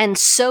and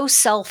so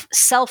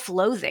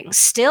self-loathing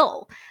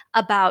still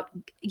about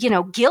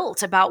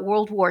guilt about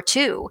World War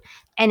II.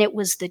 And it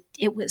was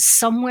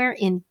somewhere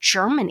in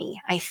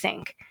Germany, I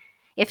think.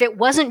 If it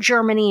wasn't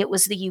Germany, it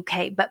was the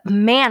UK. But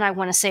man, I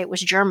want to say it was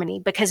Germany,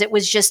 because it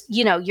was just,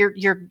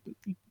 your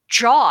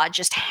jaw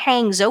just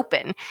hangs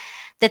open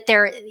that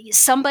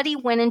somebody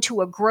went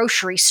into a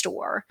grocery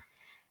store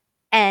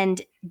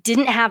and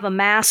didn't have a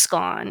mask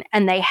on,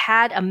 and they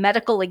had a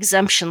medical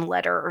exemption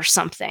letter or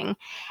something.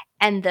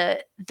 And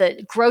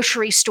the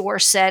grocery store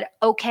said,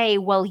 okay,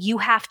 well, you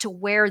have to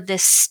wear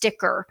this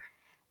sticker.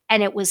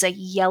 And it was a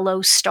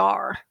yellow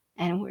star.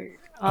 And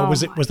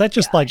was that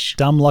just like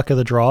dumb luck of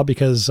the draw?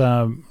 Because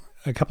a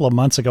couple of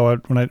months ago,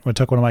 when I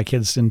took one of my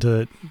kids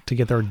to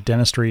get their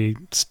dentistry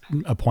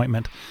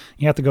appointment,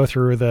 you have to go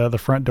through the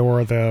front door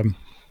of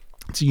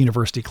it's a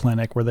university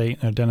clinic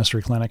a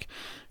dentistry clinic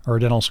or a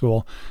dental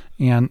school.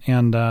 And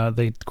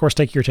they of course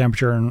take your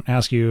temperature and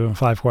ask you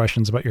 5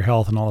 questions about your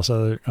health and all this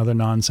other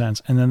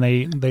nonsense. And then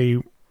they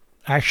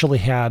actually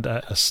had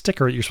a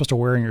sticker that you're supposed to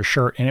wear in your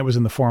shirt, and it was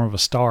in the form of a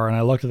star. And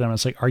I looked at them and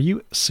it's like, are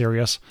you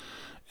serious?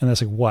 And they're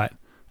like, what?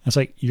 And it's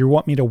like, you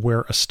want me to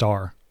wear a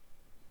star?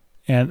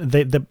 And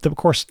of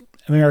course,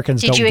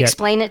 Americans don't get. Did you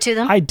explain it to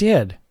them? I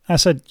did. I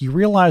said, you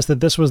realize that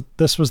this was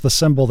the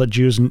symbol that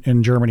Jews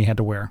in Germany had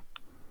to wear.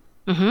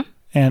 Mm-hmm.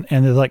 And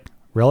they're like,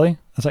 really? I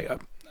was like,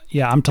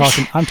 yeah, I'm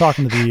talking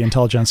to the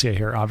intelligentsia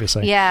here,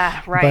 obviously.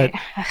 Yeah, right.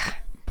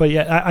 But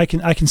yeah, I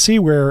can see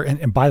where,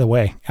 and by the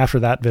way, after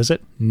that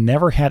visit,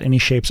 never had any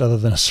shapes other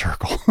than a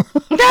circle.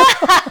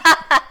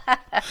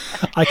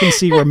 I can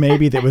see where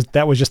maybe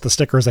that was just the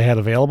stickers they had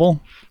available.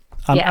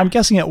 I'm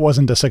guessing it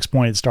wasn't a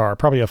 6-pointed star,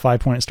 probably a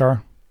 5-pointed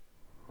star.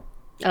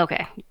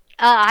 Okay.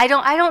 I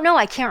don't know.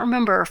 I can't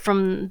remember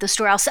from the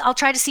store. I'll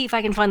try to see if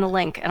I can find the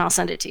link and I'll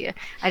send it to you.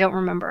 I don't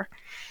remember.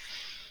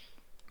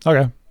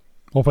 Okay.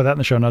 We'll put that in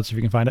the show notes if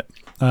you can find it.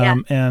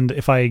 And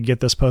if I get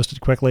this posted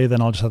quickly,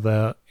 then I'll just have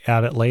to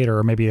add it later,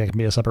 or maybe it can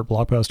be a separate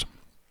blog post.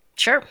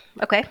 Sure.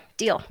 Okay.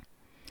 Deal.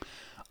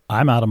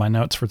 I'm out of my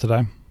notes for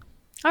today.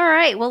 All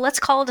right. Well, let's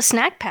call it a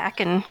snack pack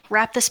and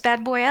wrap this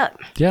bad boy up.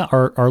 Yeah.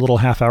 Our little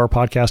half-hour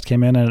podcast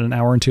came in at 1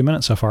 hour and 2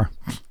 minutes so far.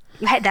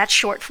 That's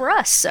short for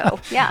us. So,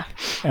 yeah.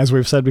 As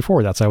we've said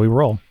before, that's how we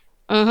roll.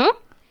 Mm-hmm.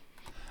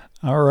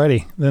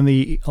 Alrighty,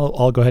 then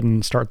I'll go ahead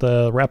and start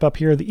the wrap up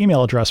here. The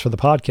email address for the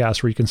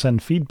podcast where you can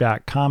send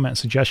feedback,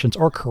 comments, suggestions,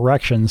 or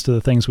corrections to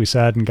the things we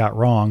said and got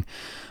wrong,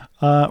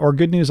 or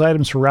good news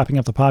items for wrapping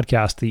up the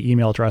podcast. The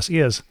email address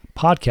is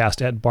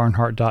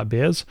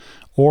podcast@barnhart.biz,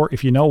 or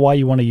if you know why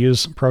you want to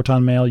use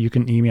Proton Mail, you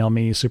can email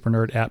me,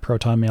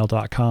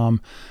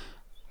 supernerd@protonmail.com.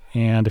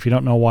 And if you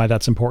don't know why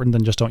that's important,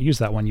 then just don't use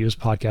that one. Use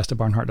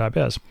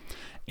podcast@barnhart.biz.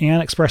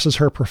 Anne expresses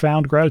her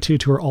profound gratitude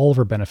to all of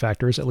her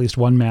benefactors. At least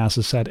one Mass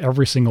is said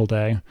every single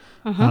day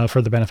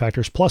for the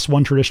benefactors, plus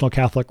one traditional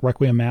Catholic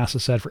Requiem Mass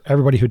is said for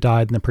everybody who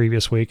died in the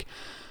previous week.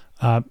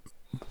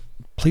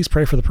 Please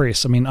pray for the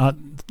priests. I mean,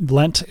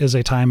 Lent is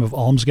a time of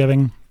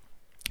almsgiving,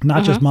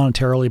 not just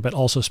monetarily, but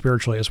also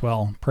spiritually as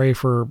well. Pray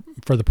for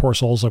the poor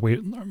souls,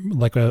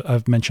 like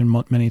I've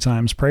mentioned many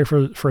times. Pray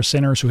for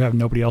sinners who have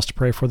nobody else to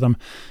pray for them.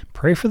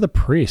 Pray for the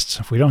priests.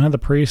 If we don't have the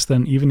priests,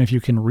 then even if you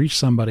can reach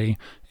somebody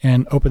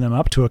and open them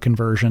up to a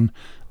conversion,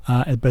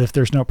 but if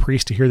there's no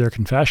priest to hear their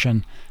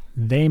confession,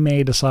 they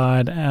may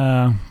decide,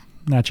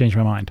 not change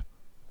my mind.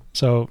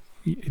 So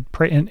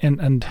pray.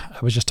 And I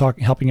was just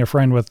helping a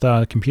friend with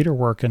computer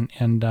work,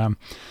 and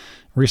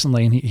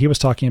recently, and he was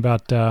talking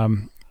about.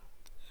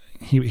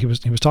 He was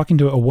talking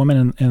to a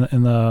woman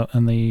in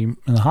the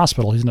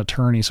hospital. He's an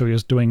attorney, so he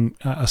was doing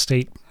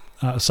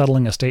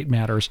settling estate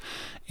matters,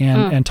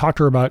 and talked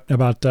to her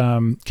about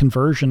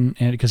conversion,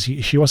 and because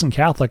she wasn't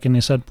Catholic, and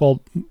he said,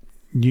 well,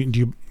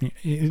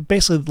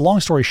 basically, long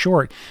story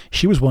short,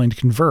 she was willing to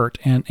convert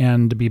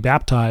and to be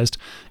baptized,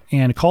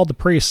 and called the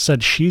priest,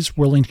 said she's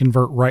willing to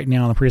convert right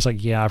now. And the priest's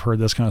like, yeah, I've heard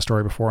this kind of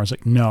story before. I was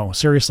like, no,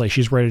 seriously,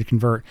 she's ready to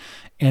convert.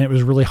 And it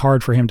was really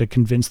hard for him to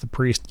convince the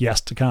priest,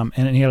 yes, to come.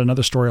 And he had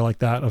another story like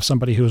that of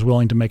somebody who was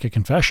willing to make a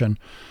confession.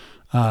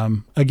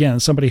 Again,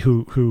 somebody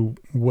who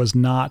was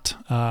not,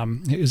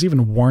 was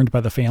even warned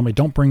by the family,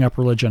 don't bring up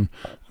religion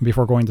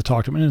before going to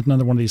talk to him. And it's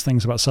another one of these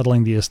things about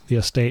settling the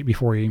estate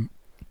before he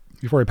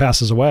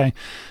passes away.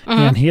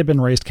 And he had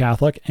been raised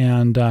Catholic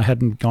and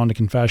hadn't gone to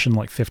confession in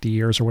like 50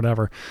 years or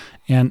whatever.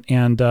 And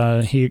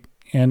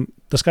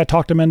this guy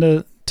talked him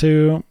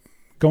into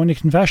going to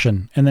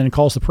confession, and then he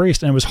calls the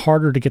priest, and it was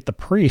harder to get the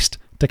priest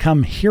to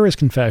come hear his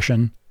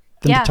confession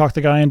than to talk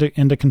the guy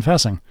into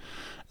confessing.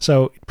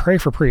 So pray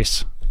for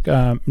priests.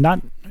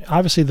 Not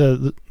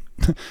obviously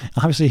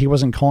obviously he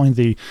wasn't calling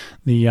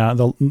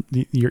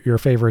your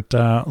favorite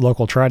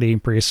local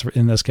tradi priest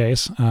in this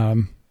case.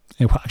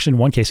 Actually, in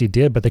one case he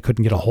did, but they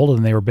couldn't get a hold of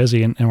them. They were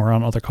busy and were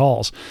on other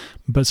calls.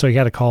 But so he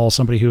had to call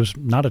somebody who's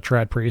not a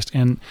trad priest,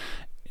 and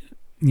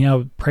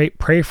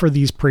pray for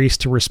these priests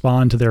to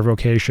respond to their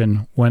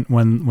vocation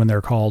when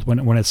they're called,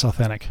 when it's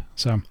authentic.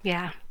 So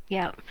yeah,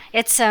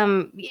 it's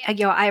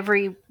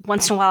every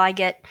once in a while I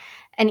get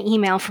an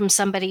email from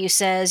somebody who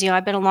says,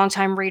 I've been a long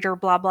time reader,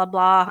 blah blah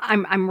blah.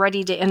 I'm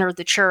ready to enter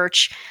the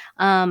church.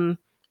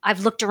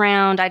 I've looked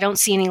around. I don't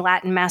see any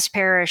Latin Mass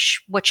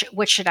parish. What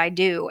should I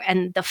do?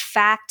 And the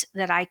fact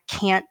that I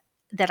can't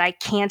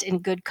in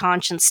good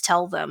conscience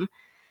tell them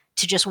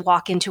to just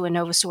walk into a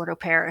Novus Ordo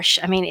parish.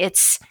 I mean,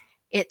 it's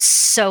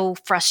so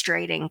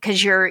frustrating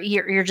because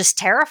you're just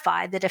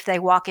terrified that if they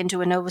walk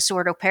into a Novus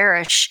Ordo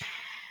parish,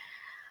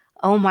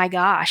 oh my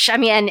gosh. I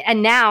mean,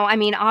 and now,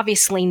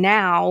 obviously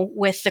now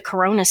with the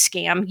Corona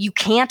scam, you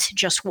can't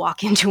just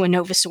walk into a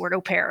Novus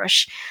Ordo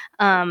parish.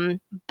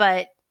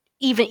 But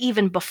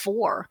even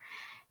before,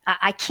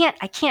 I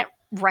can't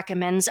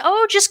recommend,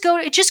 just go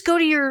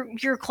to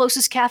your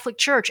closest Catholic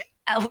church.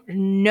 Oh,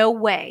 no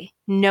way.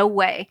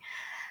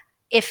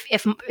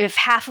 If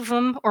half of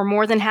them or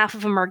more than half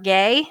of them are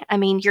gay,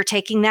 you're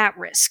taking that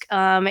risk.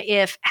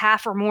 If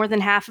half or more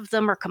than half of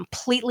them are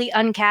completely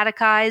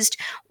uncatechized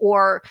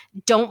or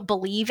don't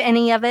believe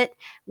any of it,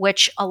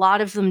 which a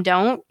lot of them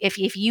don't, if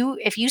you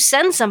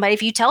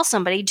tell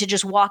somebody to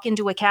just walk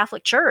into a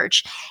Catholic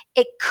church,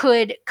 it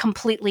could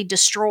completely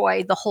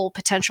destroy the whole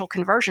potential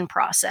conversion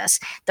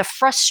process. The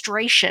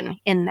frustration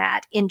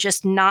in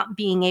just not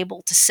being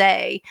able to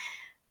say,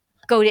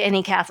 go to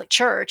any Catholic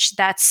church,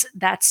 that's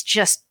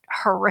just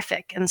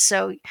horrific. And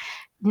so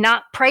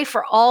pray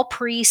for all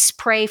priests,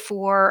 pray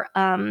for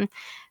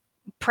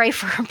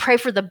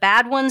the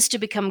bad ones to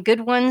become good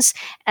ones,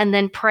 and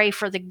then pray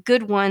for the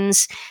good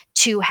ones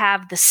to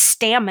have the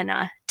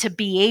stamina to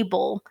be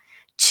able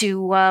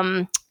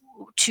to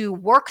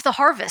work the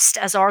harvest.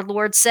 As our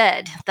Lord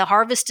said, the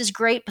harvest is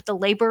great, but the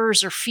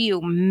laborers are few.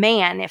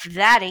 Man, if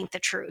that ain't the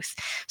truth.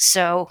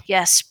 So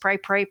yes, pray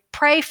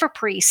for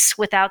priests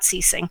without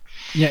ceasing.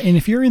 Yeah. And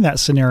if you're in that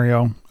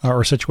scenario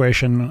or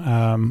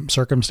situation,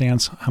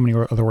 circumstance, how many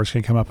other words can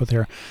you come up with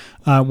here,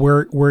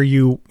 where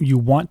you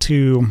want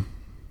to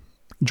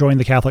join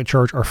the Catholic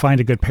Church or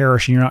find a good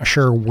parish and you're not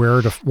sure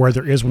where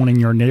there is one in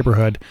your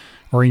neighborhood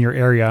or in your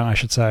area, I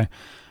should say,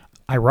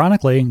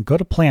 ironically, go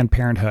to Planned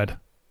Parenthood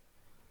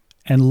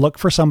and look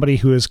for somebody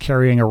who is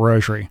carrying a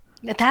rosary.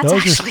 That's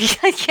actually,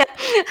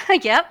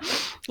 yep.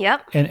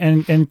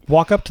 And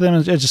walk up to them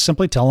and just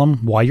simply tell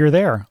them why you're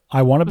there.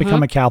 I want to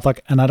become a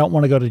Catholic, and I don't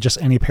want to go to just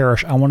any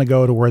parish. I want to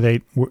go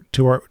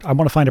to I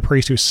want to find a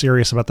priest who's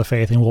serious about the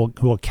faith and who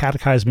will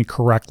catechize me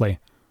correctly.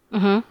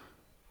 Mm-hmm.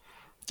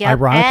 Yep.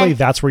 Ironically,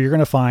 that's where you're going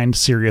to find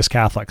serious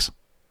Catholics.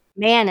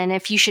 Man, and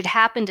if you should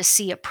happen to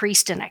see a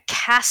priest in a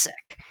cassock,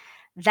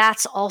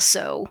 that's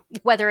also,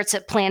 whether it's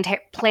at Planned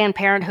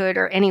Parenthood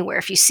or anywhere,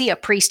 if you see a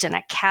priest in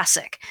a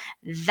cassock,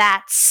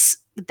 that's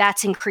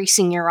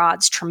increasing your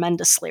odds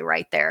tremendously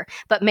right there.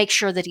 But make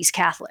sure that he's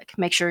Catholic.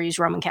 Make sure he's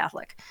Roman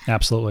Catholic.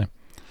 Absolutely.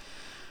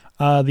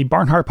 The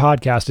Barnhart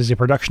Podcast is a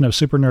production of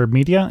Super Nerd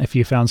Media. If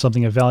you found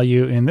something of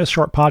value in this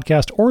short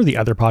podcast or the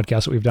other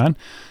podcasts that we've done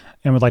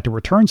and would like to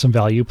return some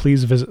value,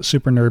 please visit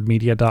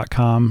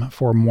supernerdmedia.com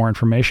for more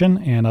information.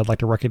 And I'd like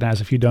to recognize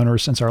a few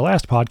donors since our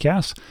last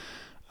podcast.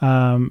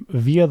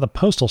 Via the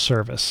Postal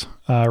Service,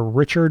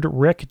 Richard,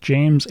 Rick,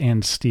 James,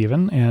 and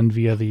Stephen, and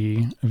via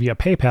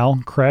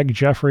PayPal, Craig,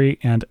 Jeffrey,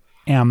 and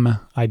M.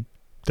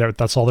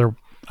 That's all their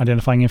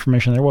identifying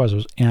information there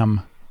was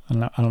M. I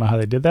don't know how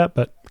they did that,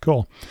 but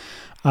cool.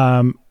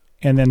 And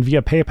then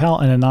via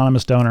PayPal, an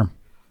anonymous donor.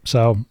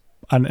 So,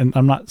 and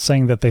I'm not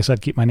saying that they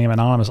said keep my name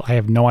anonymous. I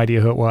have no idea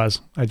who it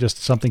was.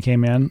 Something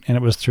came in, and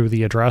it was through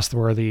the address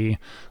where the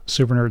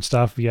Super Nerd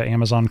stuff via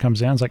Amazon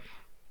comes in. It's like,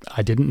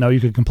 I didn't know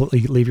you could completely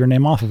leave your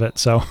name off of it.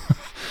 So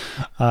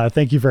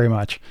thank you very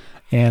much.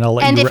 And I'll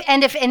let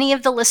if any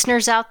of the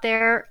listeners out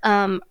there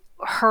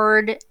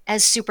heard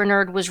as Super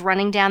Nerd was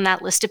running down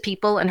that list of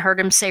people and heard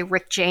him say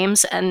Rick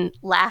James and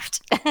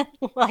laughed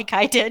like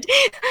I did,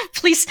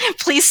 please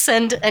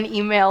send an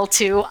email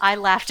to I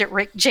laughed at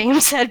Rick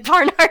James at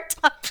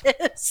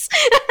Barnard.biz.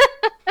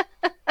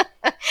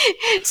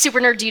 Super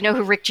Nerd, do you know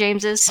who Rick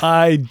James is?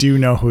 I do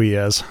know who he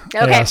is.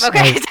 Okay, yes,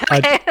 okay.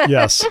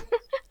 Yes.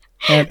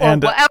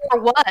 And whatever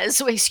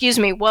was, excuse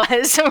me,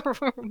 was,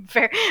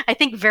 I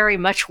think very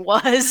much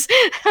was.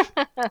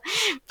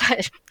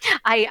 But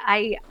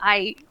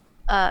I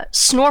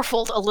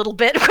snorkeled a little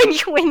bit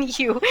when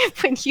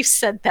you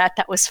said that.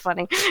 That was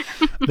funny.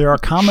 There are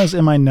commas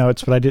in my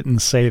notes, but I didn't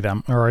say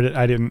them, or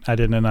I didn't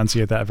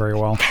enunciate that very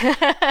well.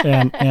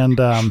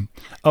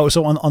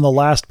 So on the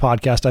last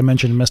podcast, I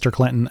mentioned Mr.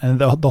 Clinton, and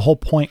the whole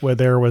point where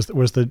there was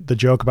the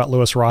joke about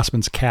Louis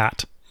Rossman's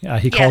cat.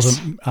 He calls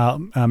him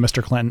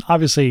Mr. Clinton.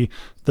 Obviously,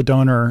 the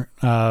donor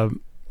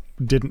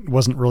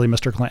wasn't really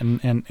Mr.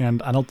 Clinton,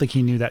 and I don't think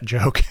he knew that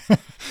joke.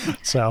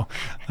 So,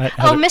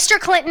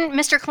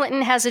 Mr.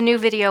 Clinton has a new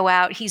video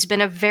out. He's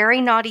been a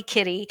very naughty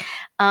kitty.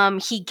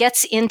 He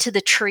gets into the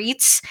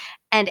treats,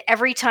 and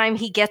every time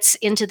he gets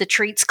into the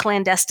treats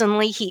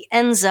clandestinely, he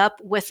ends up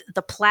with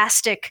the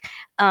plastic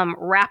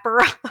wrapper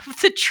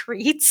of the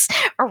treats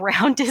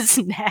around his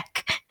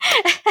neck.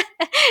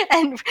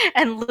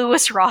 And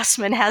Louis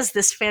Rossman has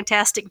this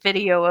fantastic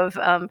video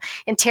of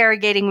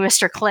interrogating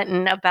Mr.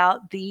 Clinton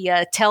about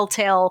the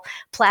telltale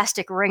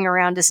plastic ring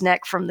around his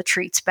neck from the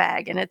treats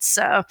bag, and it's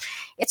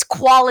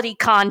quality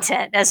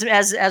content as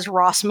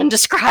Rossman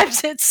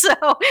describes it. So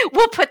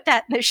we'll put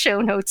that in the show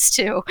notes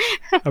too.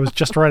 I was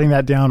just writing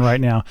that down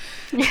right now,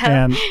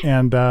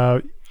 and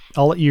I'll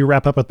let you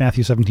wrap up with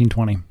Matthew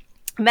 17:20.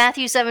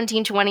 Matthew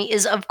 17:20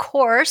 is, of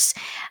course,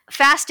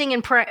 fasting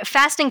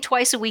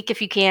twice a week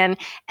if you can,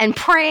 and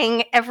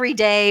praying every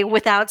day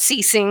without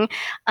ceasing,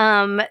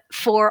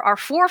 for our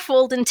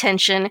fourfold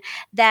intention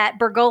that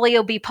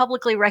Bergoglio be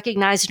publicly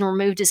recognized and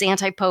removed as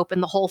anti-pope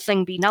and the whole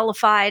thing be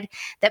nullified,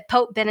 that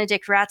Pope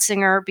Benedict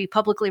Ratzinger be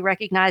publicly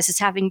recognized as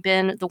having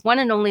been the one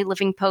and only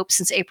living pope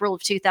since April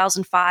of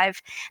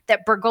 2005,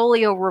 that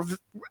Bergoglio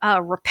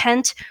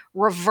repent,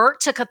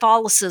 revert to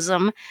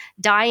Catholicism,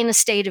 die in a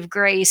state of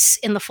grace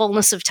in the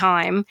fullness of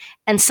time,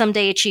 and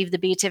someday achieve the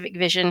beatific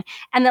vision,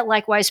 and that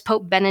likewise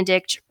Pope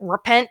Benedict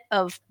repent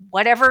of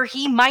whatever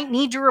he might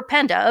need to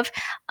repent of,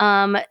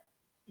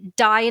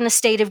 die in a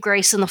state of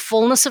grace in the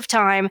fullness of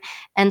time,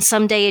 and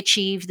someday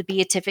achieve the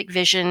beatific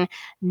vision.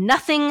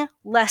 Nothing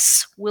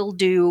less will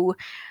do.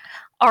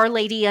 Our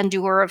Lady,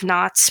 Undoer of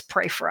Knots,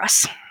 pray for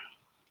us.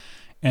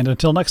 And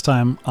until next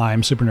time,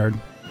 I'm Super Nerd.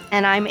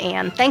 And I'm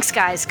Anne. Thanks,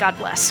 guys. God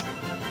bless.